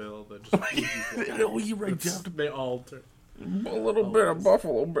Buffalo Bill. That just oh, you're right. They all turn. A little bit of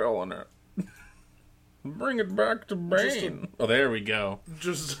Buffalo Bill in it. Bring it back to Bane. Oh, there we go.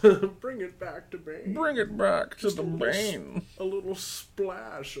 Just bring it back to Bane. Bring it back to the Bane. A little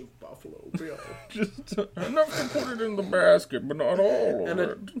splash of Buffalo Bill. Just enough to put it in the basket, but not all of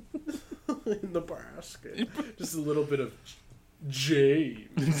it. In the basket. Just a little bit of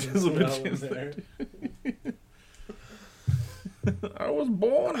James. Just a bit there. I was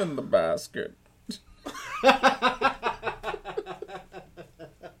born in the basket.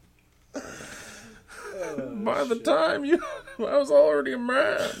 By the time I was already a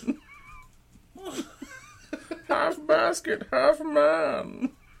man. Half basket, half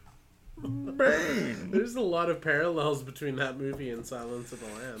man. Bane. There's a lot of parallels between that movie and Silence of the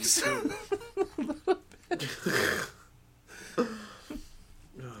Lambs, too. Oh,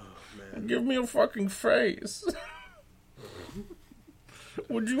 man. Give me a fucking face.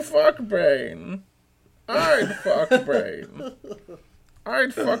 Would you fuck Bane? I'd fuck Bane.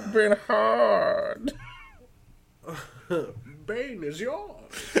 I'd fuck Bane hard. Bane is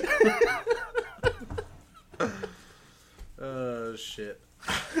yours. Oh, shit.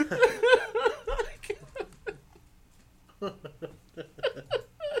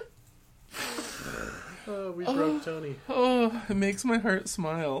 Oh, we broke Tony. Oh, it makes my heart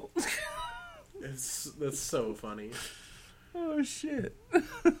smile. That's so funny. Oh, shit.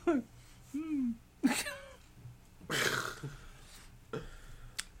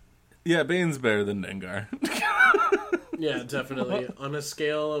 Yeah, Bane's better than Dengar. Yeah, definitely. On a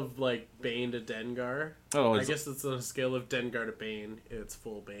scale of, like, Bane to Dengar, I guess it's on a scale of Dengar to Bane, it's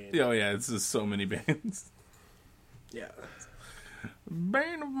full Bane. Oh, yeah, it's just so many Banes. Yeah.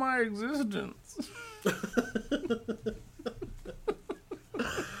 Bane of my existence.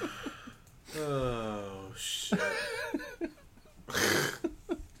 Oh, shit.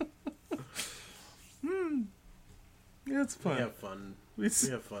 Yeah, it's fun. We have fun. We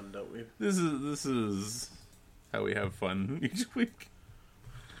have fun, don't we? This is how we have fun each week.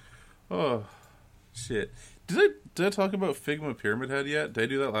 Oh, shit. Did I talk about Figma Pyramid Head yet? Did I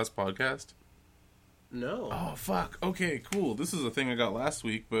do that last podcast? No. Oh, fuck. Okay, cool. This is a thing I got last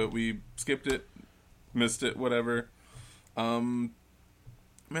week, but we skipped it, missed it, whatever. Managed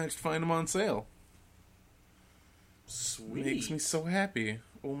to find him on sale. Sweet. Makes me so happy.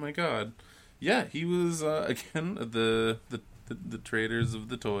 Oh my god. Yeah, he was, again, the traders of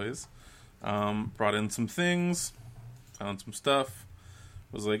the toys. Brought in some things, found some stuff.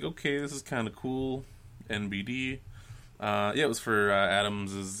 Was like, okay, this is kind of cool. NBD. Yeah, it was for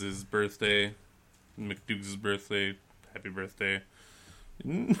Adams' his birthday. McDougal's birthday. Happy birthday.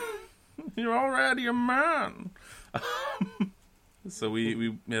 You're already a man. So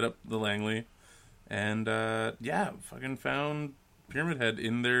we met up the Langley. And, yeah, fucking found Pyramid Head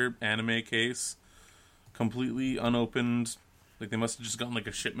in their anime case. Completely unopened. Like, they must have just gotten, like,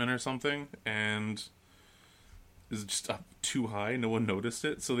 a shipment or something. And is just up too high. No one noticed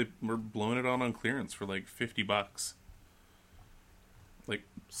it. So they were blowing it on clearance for, like, $50. Like,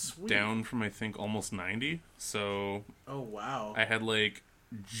 sweet. Down from, I think, almost 90. So... Oh, wow. I had, like,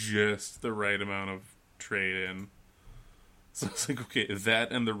 just the right amount of trade in. So I was like, okay,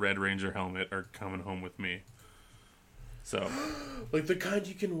 that and the Red Ranger helmet are coming home with me. So... Like the kind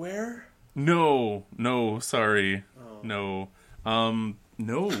you can wear? No, sorry. Oh. No.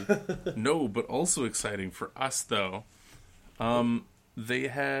 No, but also exciting for us, though. They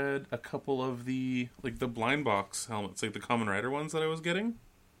had a couple of the blind box helmets, like the Kamen Rider ones that I was getting.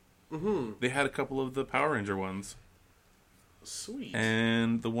 Mm-hmm. They had a couple of the Power Ranger ones. Sweet.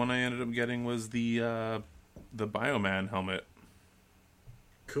 And the one I ended up getting was the Bioman helmet.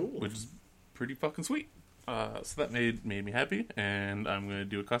 Cool. Which is pretty fucking sweet. So that made me happy, and I'm going to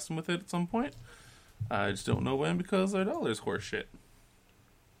do a custom with it at some point. I just don't know when because our dollar's horse shit.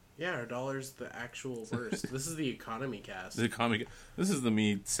 Yeah, our dollar's the actual worst. This is the economy cast. This is the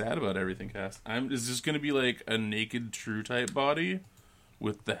me sad about everything cast. It's just going to be like a naked True Type body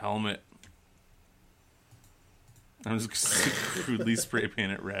with the helmet. I'm just going to crudely spray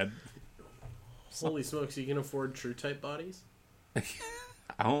paint it red. Holy smokes, you can afford True Type bodies? I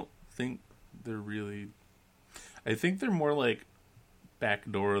don't think they're really... I think they're more like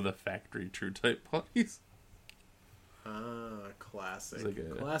backdoor of the factory True Type bodies. Ah, classic.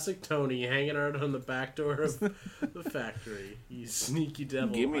 Like Classic Tony hanging out on the back door of the factory. You sneaky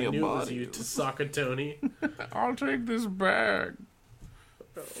devil. Give me a knew body. It was you, Tasaka Tony. I'll take this bag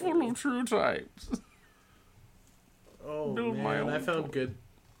full of True Types. Oh, man. I found good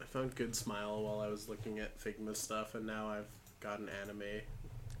smile while I was looking at Figma stuff, and now I've got an anime.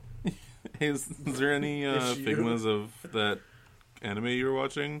 Hey, is there any Figmas of that anime you were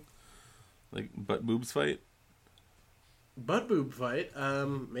watching? Like Butt Boobs Fight? Butt Boob Fight?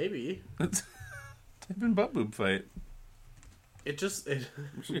 Maybe. Type in Butt Boob Fight.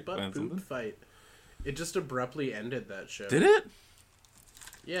 Butt Boob Fight. It just abruptly ended that show. Did it?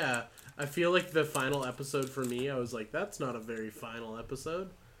 Yeah. I feel like the final episode for me, I was like, that's not a very final episode.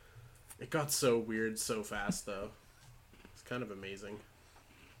 It got so weird so fast, though. It's kind of amazing.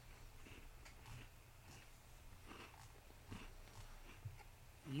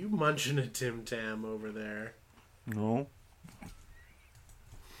 You munching a Tim Tam over there. No.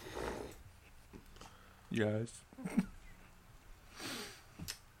 Yes.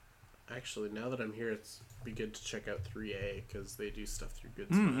 Actually, now that I'm here, it's be good to check out 3A, because they do stuff through Good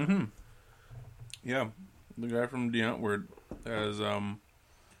Smile. Mm-hmm. Yeah. The guy from The Outward has, I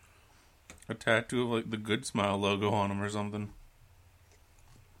A tattoo of, like, the Good Smile logo on him or something.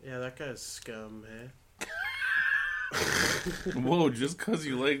 Yeah, that guy's scum, eh? Whoa, just because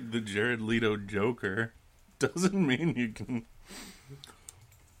you like the Jared Leto Joker doesn't mean you can...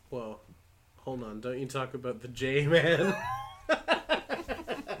 Whoa. Hold on, don't you talk about the J-Man?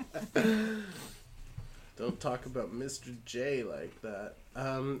 Don't talk about Mr. J like that.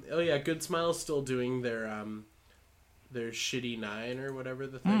 Oh yeah, Good Smile's still doing their Shitty 9 or whatever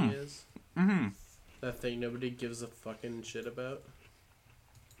the thing is. Mm-hmm. That thing nobody gives a fucking shit about.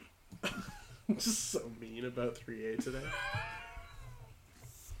 Just so mean about 3A today.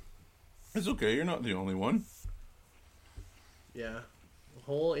 It's okay, you're not the only one. Yeah. The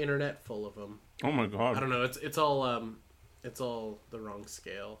whole internet full of them. Oh my god. I don't know, it's all the wrong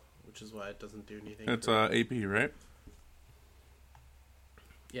scale, which is why it doesn't do anything. It's AP, right?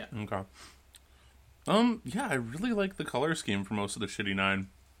 Yeah. Okay. Yeah, I really like the color scheme for most of the Shitty 9.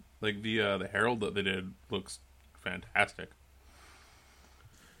 Like, the Herald that they did looks fantastic.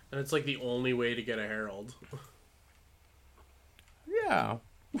 And it's like the only way to get a Herald. Yeah.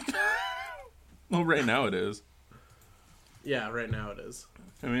 Well, right now it is. Yeah, right now it is.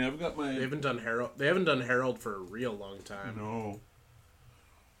 I mean, I've got my... They haven't done Herald for a real long time. No.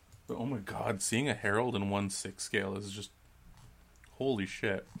 But, oh my god, seeing a Herald in 1/6 scale is just... Holy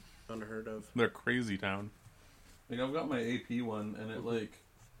shit. Unheard of. They're crazy town. Like, I've got my AP one, and it, like...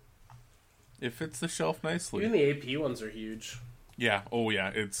 It fits the shelf nicely. Even the AP ones are huge. Yeah. Oh, yeah.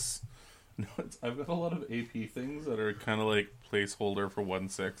 It's... No, I've got a lot of AP things that are kind of like placeholder for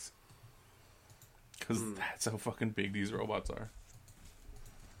 1/6. Because that's how fucking big these robots are.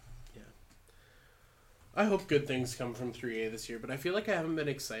 Yeah. I hope good things come from 3A this year, but I feel like I haven't been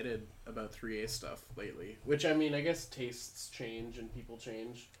excited about 3A stuff lately. Which, I mean, I guess tastes change and people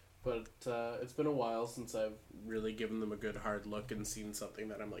change. But it's been a while since I've really given them a good hard look and seen something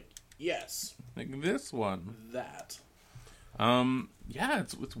that I'm like, yes. Like this one. That. Yeah,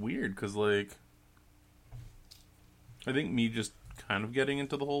 it's weird, because, like... I think me just kind of getting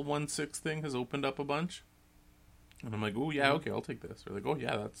into the whole 1/6 thing has opened up a bunch. And I'm like, oh yeah, okay, I'll take this. Or like, oh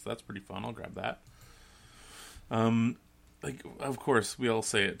yeah, that's pretty fun, I'll grab that. Like, of course, we all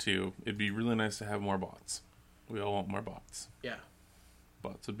say it too. It'd be really nice to have more bots. We all want more bots. Yeah.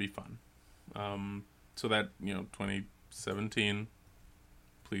 Bots would be fun. So that, 2017,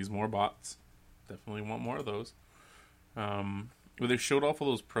 please, more bots. Definitely want more of those. Well, they showed off all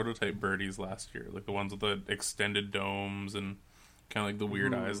those prototype birdies last year, like the ones with the extended domes and kind of like the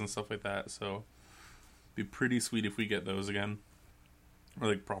weird eyes and stuff like that. So, it'd be pretty sweet if we get those again, or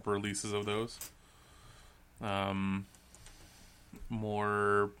like proper releases of those.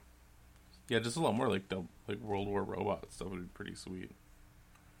 More, yeah, just a lot more like World War Robot stuff would be pretty sweet.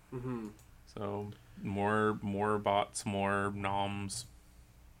 Mm-hmm. So more bots, more noms.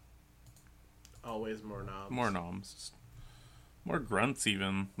 Always more noms. More noms. Just more grunts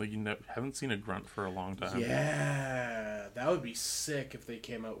even. Like, haven't seen a grunt for a long time. Yeah, that would be sick if they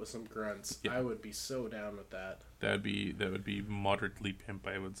came out with some grunts. Yeah. I would be so down with that. That would be moderately pimp,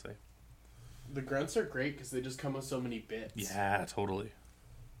 I would say. The grunts are great because they just come with so many bits. Yeah, totally.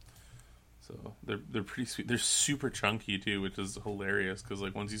 So they're pretty sweet. They're super chunky too, which is hilarious because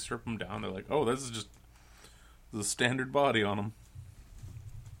like once you strip them down, they're like, oh, this is just the standard body on them.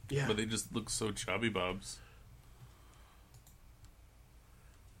 Yeah, but they just look so chubby bubs.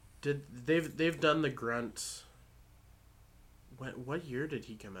 They've done the grunt? What year did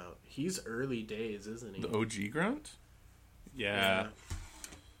he come out? He's early days, isn't he? The OG grunt? Yeah.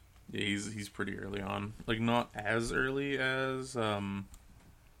 Yeah, he's pretty early on. Like, not as early as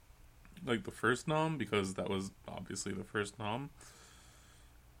like the first nom, because that was obviously the first nom.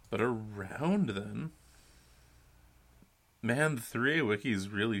 But around then, man, the 3A wiki is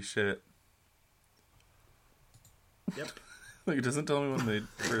really shit. Yep. Like, it doesn't tell me when they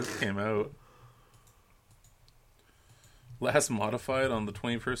first came out. Last modified on the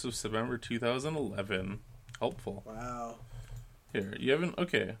 21st of September 2011. Helpful. Wow. Here, you haven't...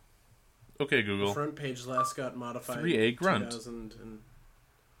 Okay. Okay, Google. The front page last got modified 3A grunt. 2000 and...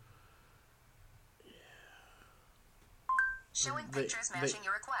 Yeah. Showing pictures matching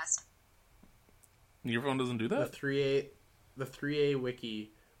your request. Your phone doesn't do that? The 3A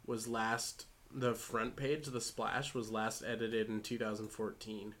wiki was last... The front page, the splash, was last edited in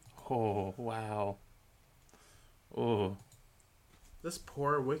 2014. Oh, wow. Oh. This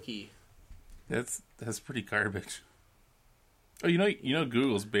poor wiki. That's pretty garbage. Oh, you know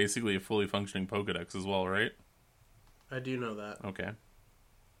Google's basically a fully functioning Pokedex as well, right? I do know that. Okay.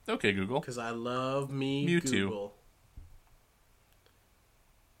 Okay, Google. Because I love me Mewtwo. Google.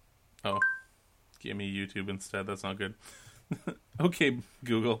 Oh. Give me YouTube instead. That's not good. Okay,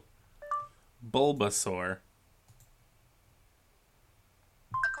 Google. Bulbasaur.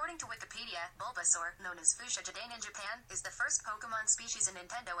 According to Wikipedia, Bulbasaur, known as Fuchsia Jidane in Japan, is the first Pokemon species in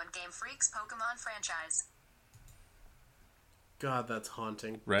Nintendo and Game Freak's Pokemon franchise. God, that's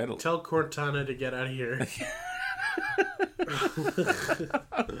haunting. Right. Tell Cortana to get out of here.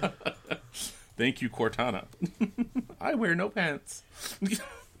 Thank you, Cortana. I wear no pants.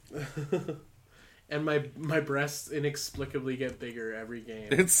 And my breasts inexplicably get bigger every game.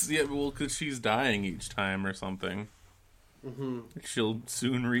 Because she's dying each time or something. Mm-hmm. She'll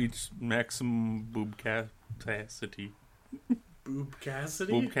soon reach maximum boob capacity. Boob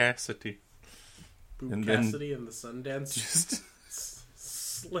Cassidy? Boob Cassidy. Boob Cassidy and the Sundance just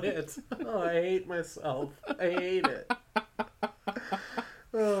slit. Oh, I hate myself. I hate it.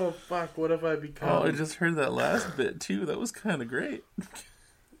 Oh, fuck. What have I become? Oh, I just heard that last bit, too. That was kind of great.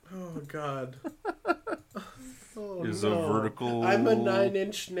 Oh, God. Oh, There's a vertical... I'm a 9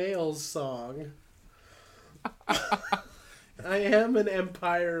 Inch Nails song. I am an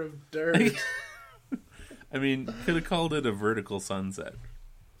empire of dirt. I mean, could have called it a vertical sunset.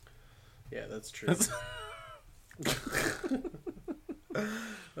 Yeah, that's true.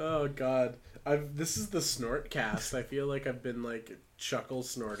 Oh, God. This is the snort cast. I feel like I've been, like, chuckle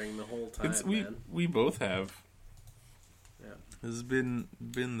snorting the whole time, man. We both have. Yeah. This has been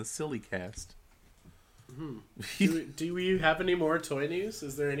the silly cast. Mm-hmm. Do we have any more toy news?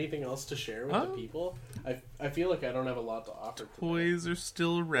 Is there anything else to share with the people? I feel like I don't have a lot to offer. Toys are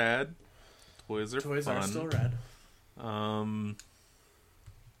still rad. Toys are still rad.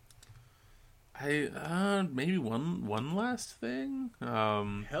 Maybe one last thing.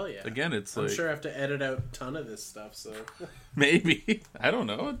 Hell yeah! Again, it's I'm sure I have to edit out a ton of this stuff. So maybe I don't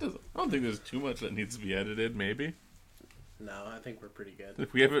know. I don't think there's too much that needs to be edited. Maybe. No, I think we're pretty good.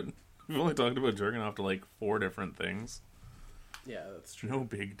 If we've only talked about jerking off to like 4 different things. Yeah, that's true. No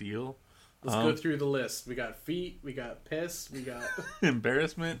big deal. Let's go through the list. We got feet, we got piss, we got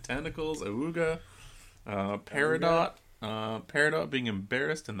embarrassment, tentacles, Awooga, Peridot. Peridot being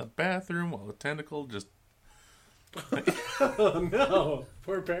embarrassed in the bathroom while the tentacle just... Oh no!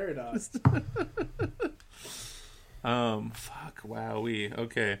 Poor Peridot. Fuck, wowee.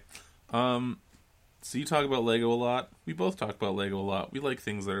 Okay. So you talk about Lego a lot. We both talk about Lego a lot. We like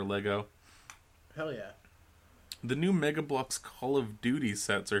things that are Lego. Hell yeah. The new Mega Bloks Call of Duty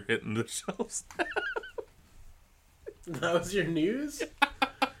sets are hitting the shelves. That was your news?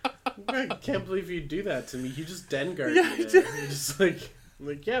 I can't believe you do that to me. You just Dengar me. You're just like,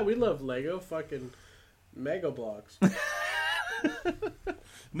 yeah, we love Lego fucking Mega Bloks.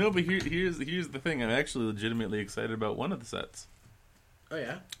 No, but here's the thing. I'm actually legitimately excited about one of the sets. Oh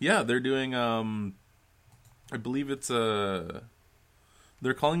yeah? Yeah, they're doing I believe it's they're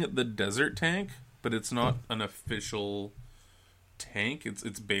calling it the Desert Tank, but it's not an official tank.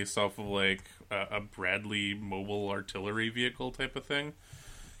 It's based off of like a Bradley mobile artillery vehicle type of thing.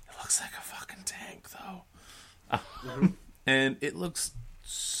 It looks like a fucking tank though. And it looks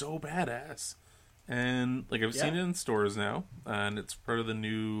so badass. And like I've seen it in stores now, and it's part of the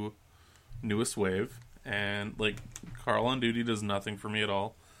newest wave. And like Call on Duty does nothing for me at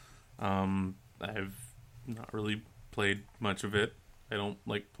all. I've not really played much of it. I don't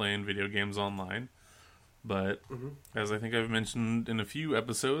like playing video games online. But as I think I've mentioned in a few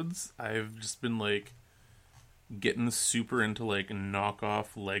episodes, I've just been like getting super into like knockoff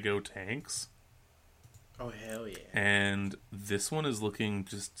Lego tanks. Oh hell yeah. And this one is looking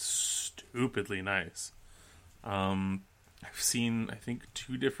just stupidly nice. I've seen I think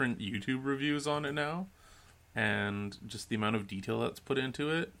 2 different YouTube reviews on it now, and just the amount of detail that's put into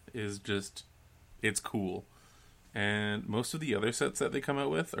it is just, it's cool. And most of the other sets that they come out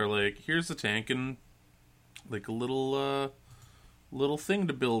with are like, here's a tank and like a little thing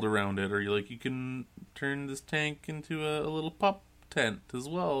to build around it, or you can turn this tank into a little pop tent as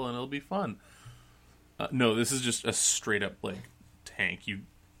well, and it'll be fun. No, this is just a straight up like tank. You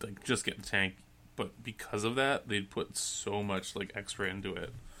like just get the tank, but because of that, they put so much like extra into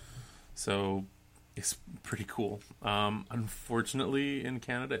it. So it's pretty cool. Unfortunately, in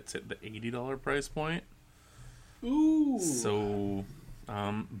Canada, it's at the $80 price point. Ooh. So,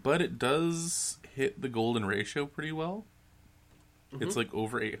 but it does hit the golden ratio pretty well. Mm-hmm. It's like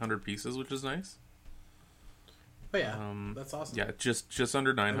over 800 pieces, which is nice. Oh yeah, that's awesome. Yeah, just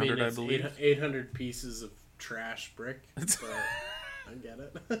under 900, I believe. 800 pieces of trash brick. I get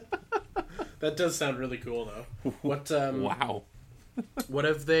it. That does sound really cool, though. What? Wow. What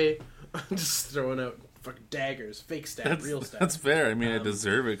have they? Just throwing out fucking daggers, fake stab, real stab. That's fair. I mean, I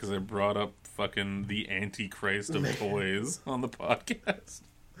deserve it because I brought up fucking the Antichrist of toys on the podcast.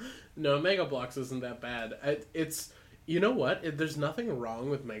 No, Mega Bloks isn't that bad. It's You know what? There's nothing wrong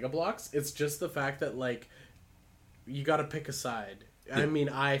with Mega Bloks. It's just the fact that, like, you got to pick a side. Yeah. I mean,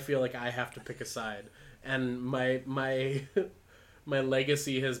 I feel like I have to pick a side, and my my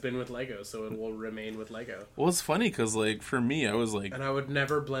legacy has been with Lego, so it will remain with Lego. Well, it's funny because, like, for me, I was like, and I would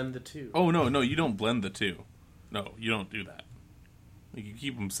never blend the two. Oh no, you don't blend the two. No, you don't do that. Like, you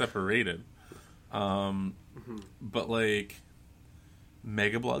keep them separated. But like,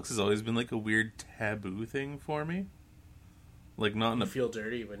 Mega Bloks has always been like a weird taboo thing for me. Like, not in you feel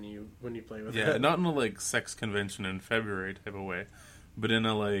dirty when you play with it. Yeah, not in a like sex convention in February type of way, but in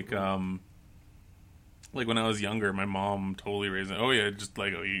a like when I was younger, my mom totally raised me. Oh yeah, just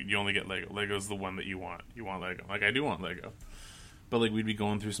Lego. You only get Lego. Lego's the one that you want. You want Lego. Like, I do want Lego, but like we'd be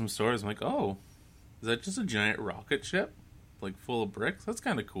going through some stores. I'm like, oh, is that just a giant rocket ship, like full of bricks? That's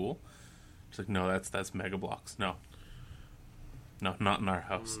kind of cool. She's like, no, that's Mega Bloks. No, not in our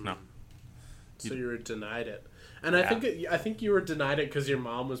house. No. So you were denied it. And yeah. I think you were denied it because your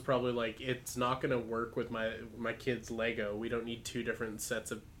mom was probably like, it's not going to work with my kid's Lego. We don't need two different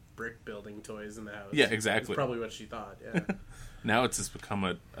sets of brick building toys in the house. Yeah, exactly. That's probably what she thought, yeah. Now it's just become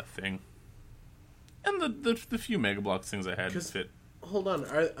a thing. And the few Mega Bloks things I had fit. Hold on,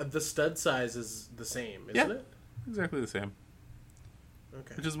 the stud size is the same, isn't it? Exactly the same.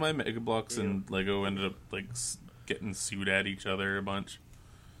 Okay. Which is why Mega Bloks and Lego ended up like getting sued at each other a bunch.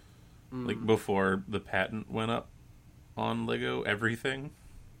 Like, before the patent went up on Lego everything.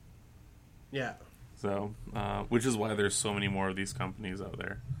 Yeah. So, which is why there's so many more of these companies out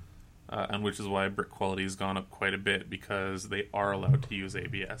there. And which is why brick quality has gone up quite a bit, because they are allowed to use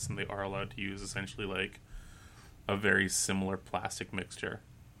ABS, and they are allowed to use essentially like a very similar plastic mixture.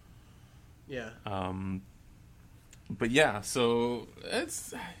 Yeah. But yeah, so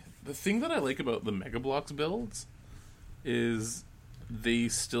it's the thing that I like about the Mega Bloks builds is they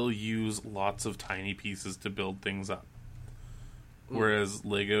still use lots of tiny pieces to build things up. Whereas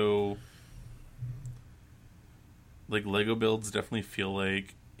Lego builds definitely feel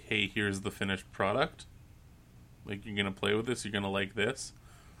like, hey, here's the finished product. Like, you're going to play with this, you're going to like this.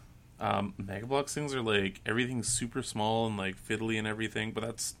 Mega Bloks things are like, everything's super small and like fiddly and everything, but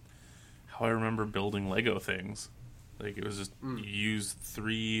that's how I remember building Lego things. Like, it was just, you use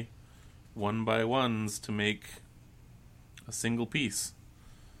 3 1x1s to make a single piece.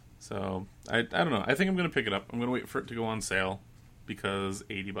 So I don't know. I think I'm gonna pick it up. I'm gonna wait for it to go on sale because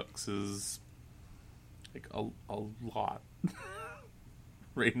 $80 is like a lot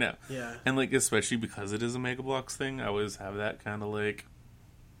right now. Yeah. And like, especially because it is a Mega Bloks thing, I always have that kind of like,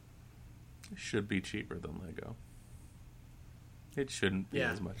 it should be cheaper than Lego. It shouldn't be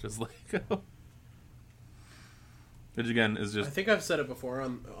as much as Lego. Which again is just... I think I've said it before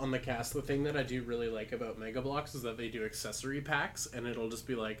on the cast. The thing that I do really like about Mega Bloks is that they do accessory packs, and it'll just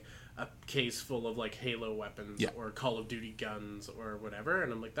be like a case full of like Halo weapons or Call of Duty guns or whatever.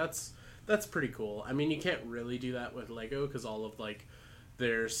 And I'm like, that's pretty cool. I mean, you can't really do that with Lego because all of like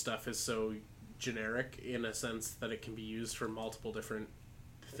their stuff is so generic in a sense that it can be used for multiple different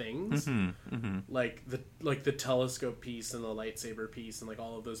things. Like the telescope piece and the lightsaber piece and like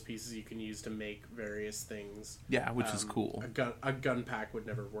all of those pieces you can use to make various things. Yeah, which is cool. A gun pack would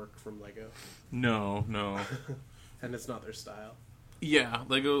never work from Lego. No. And it's not their style. Yeah,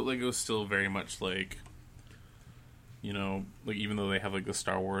 Lego's still very much like, you know, like, even though they have like the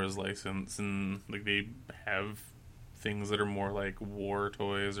Star Wars license and like they have things that are more like war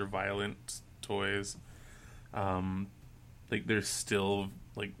toys or violent toys, like there's still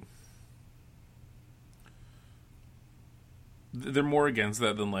like, they're more against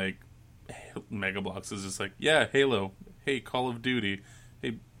that than like Mega Bloks is just like, yeah, Halo, hey, Call of Duty,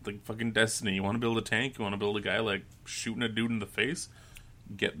 hey, like fucking Destiny, you want to build a tank, you want to build a guy like shooting a dude in the face,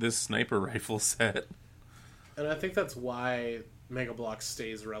 get this sniper rifle set. And I think that's why Mega Bloks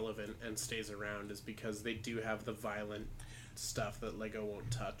stays relevant and stays around, is because they do have the violent stuff that Lego won't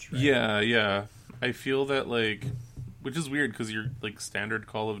touch, right? Yeah. I feel that, like, which is weird because your like standard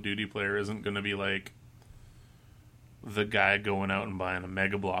Call of Duty player isn't going to be like the guy going out and buying a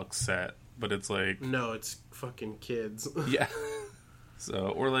Mega Bloks set, but it's like, no, it's fucking kids. Yeah. So,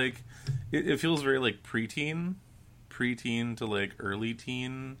 or like, it feels very like preteen to like early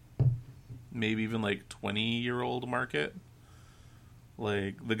teen, maybe even like 20-year-old market.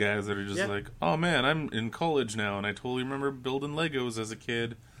 Like the guys that are just like, oh man, I'm in college now and I totally remember building Legos as a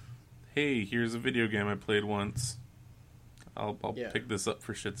kid. Hey, here's a video game I played once. I'll pick this up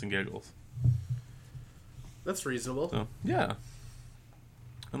for shits and giggles. That's reasonable. So, yeah.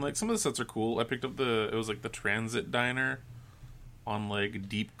 And like, some of the sets are cool. I picked up it was like the Transit Diner on like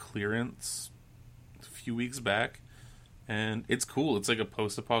deep clearance a few weeks back, and it's cool. It's like a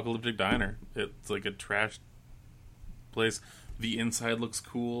post-apocalyptic diner. It's like a trash place. The inside looks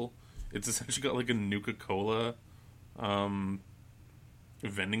cool. It's essentially got like a Nuka-Cola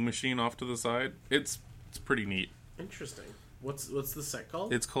vending machine off to the side. It's pretty neat. Interesting. What's the set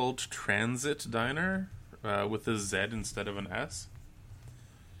called? It's called Transit Diner, with a Z instead of an S.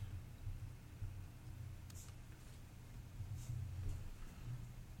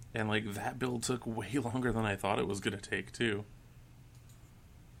 And like that build took way longer than I thought it was gonna take too.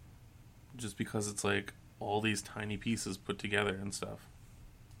 Just because it's like all these tiny pieces put together and stuff.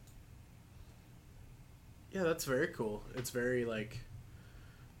 Yeah, that's very cool. It's very like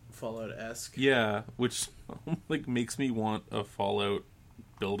Fallout-esque. Yeah, which like makes me want a Fallout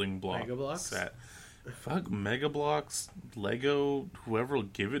building block Mega Bloks? set. Fuck Mega Bloks, Lego, whoever will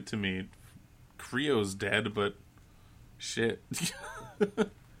give it to me. Creo's dead, but shit.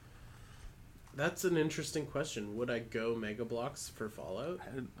 That's an interesting question. Would I go Mega Bloks for Fallout?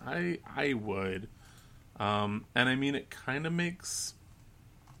 I would. And I mean, it kind of makes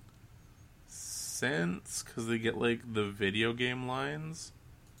sense because they get like the video game lines.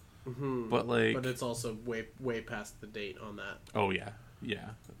 Mm-hmm. But it's also way past the date on that. Oh yeah.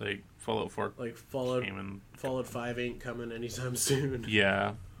 Like Fallout 4, like Fallout 5 ain't coming anytime soon.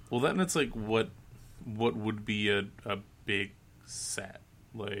 Yeah. Well, then it's like what would be a big set?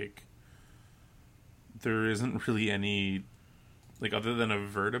 Like there isn't really any, like, other than a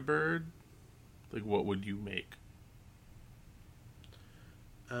vertibird. Like, what would you make?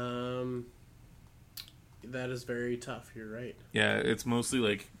 That is very tough. You're right. Yeah, it's mostly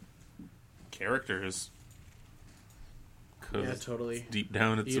like characters. Yeah, totally. Deep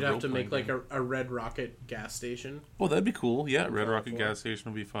down, it's you'd have to make like a Red Rocket gas station. Oh, that'd be cool. Yeah, Red Rocket gas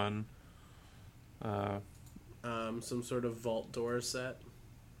station would be fun. Some sort of vault door set.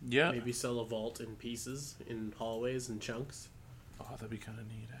 Yeah. Maybe sell a vault in pieces, in hallways and chunks. Oh, that'd be kind of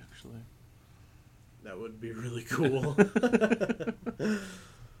neat, actually. That would be really cool.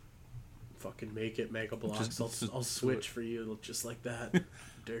 Fucking make it Mega Bloks. I'll switch for you just like that.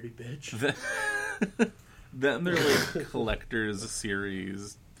 Dirty bitch. Then they're like collector's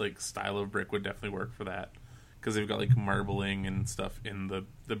series, like style of brick would definitely work for that. Because they've got like marbling and stuff in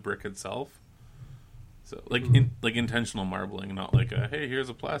the brick itself. So like intentional marbling, not like a hey, here's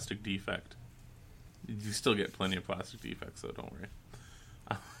a plastic defect. You still get plenty of plastic defects, though. Don't worry.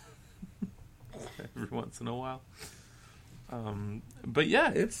 Every once in a while. But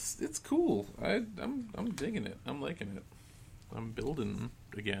yeah, it's cool. I'm digging it. I'm liking it. I'm building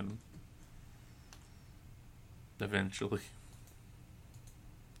again. Eventually.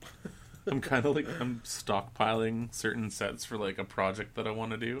 I'm kind of like I'm stockpiling certain sets for like a project that I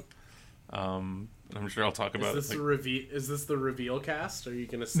want to do. And I'm sure I'll talk about. Is this the reveal cast? Or are you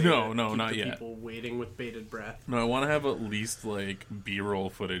going to say no, not yet? People waiting with bated breath. No, I want to have at least like B-roll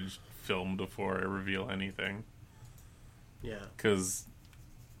footage filmed before I reveal anything. Yeah. Because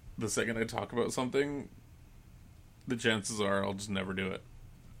the second I talk about something, the chances are I'll just never do it.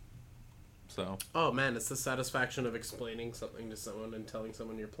 So. Oh man, it's the satisfaction of explaining something to someone and telling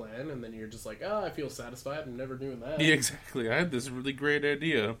someone your plan, and then you're just like, oh, I feel satisfied. I'm never doing that. Yeah, exactly. I had this really great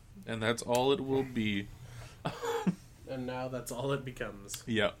idea, and that's all it will be. And now that's all it becomes.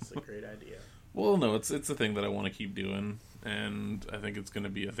 Yeah. It's a great idea. Well, no, it's a thing that I want to keep doing, and I think it's going to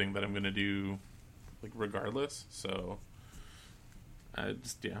be a thing that I'm going to do, like, regardless. So, I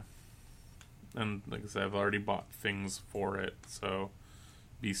just, yeah. And like I said, I've already bought things for it, so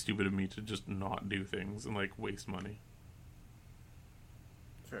be stupid of me to just not do things and like waste money.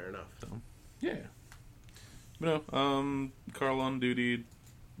 Fair enough. So, yeah. But no, Carl on duty,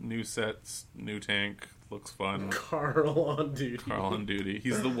 new sets, new tank, looks fun. Carl on duty. Carl on duty.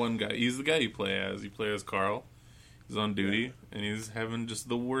 He's the one guy. He's the guy you play as. You play as Carl. He's on duty, and he's having just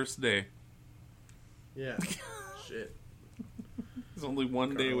the worst day. Yeah. Shit. He's only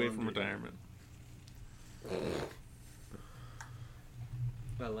one day away from retirement.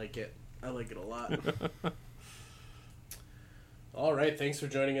 I like it. I like it a lot. All right, thanks for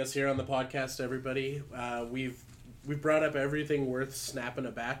joining us here on the podcast, everybody. We've brought up everything worth snapping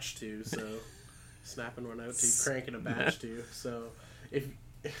a batch to, so snapping one out to, cranking a batch to. So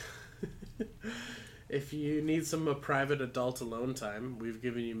if you need some private adult alone time, we've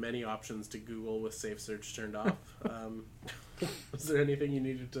given you many options to Google with Safe Search turned off. Was there anything you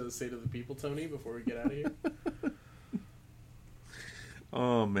needed to say to the people, Tony, before we get out of here?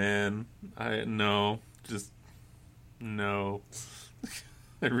 Oh man, no.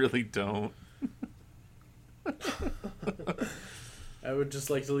 I really don't. I would just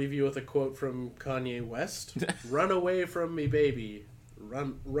like to leave you with a quote from Kanye West. Run away from me, baby.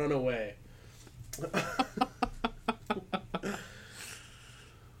 Run away.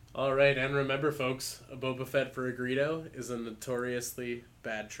 All right, and remember, folks, a Boba Fett for a Greedo is a notoriously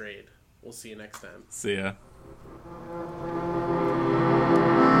bad trade. We'll see you next time. See ya.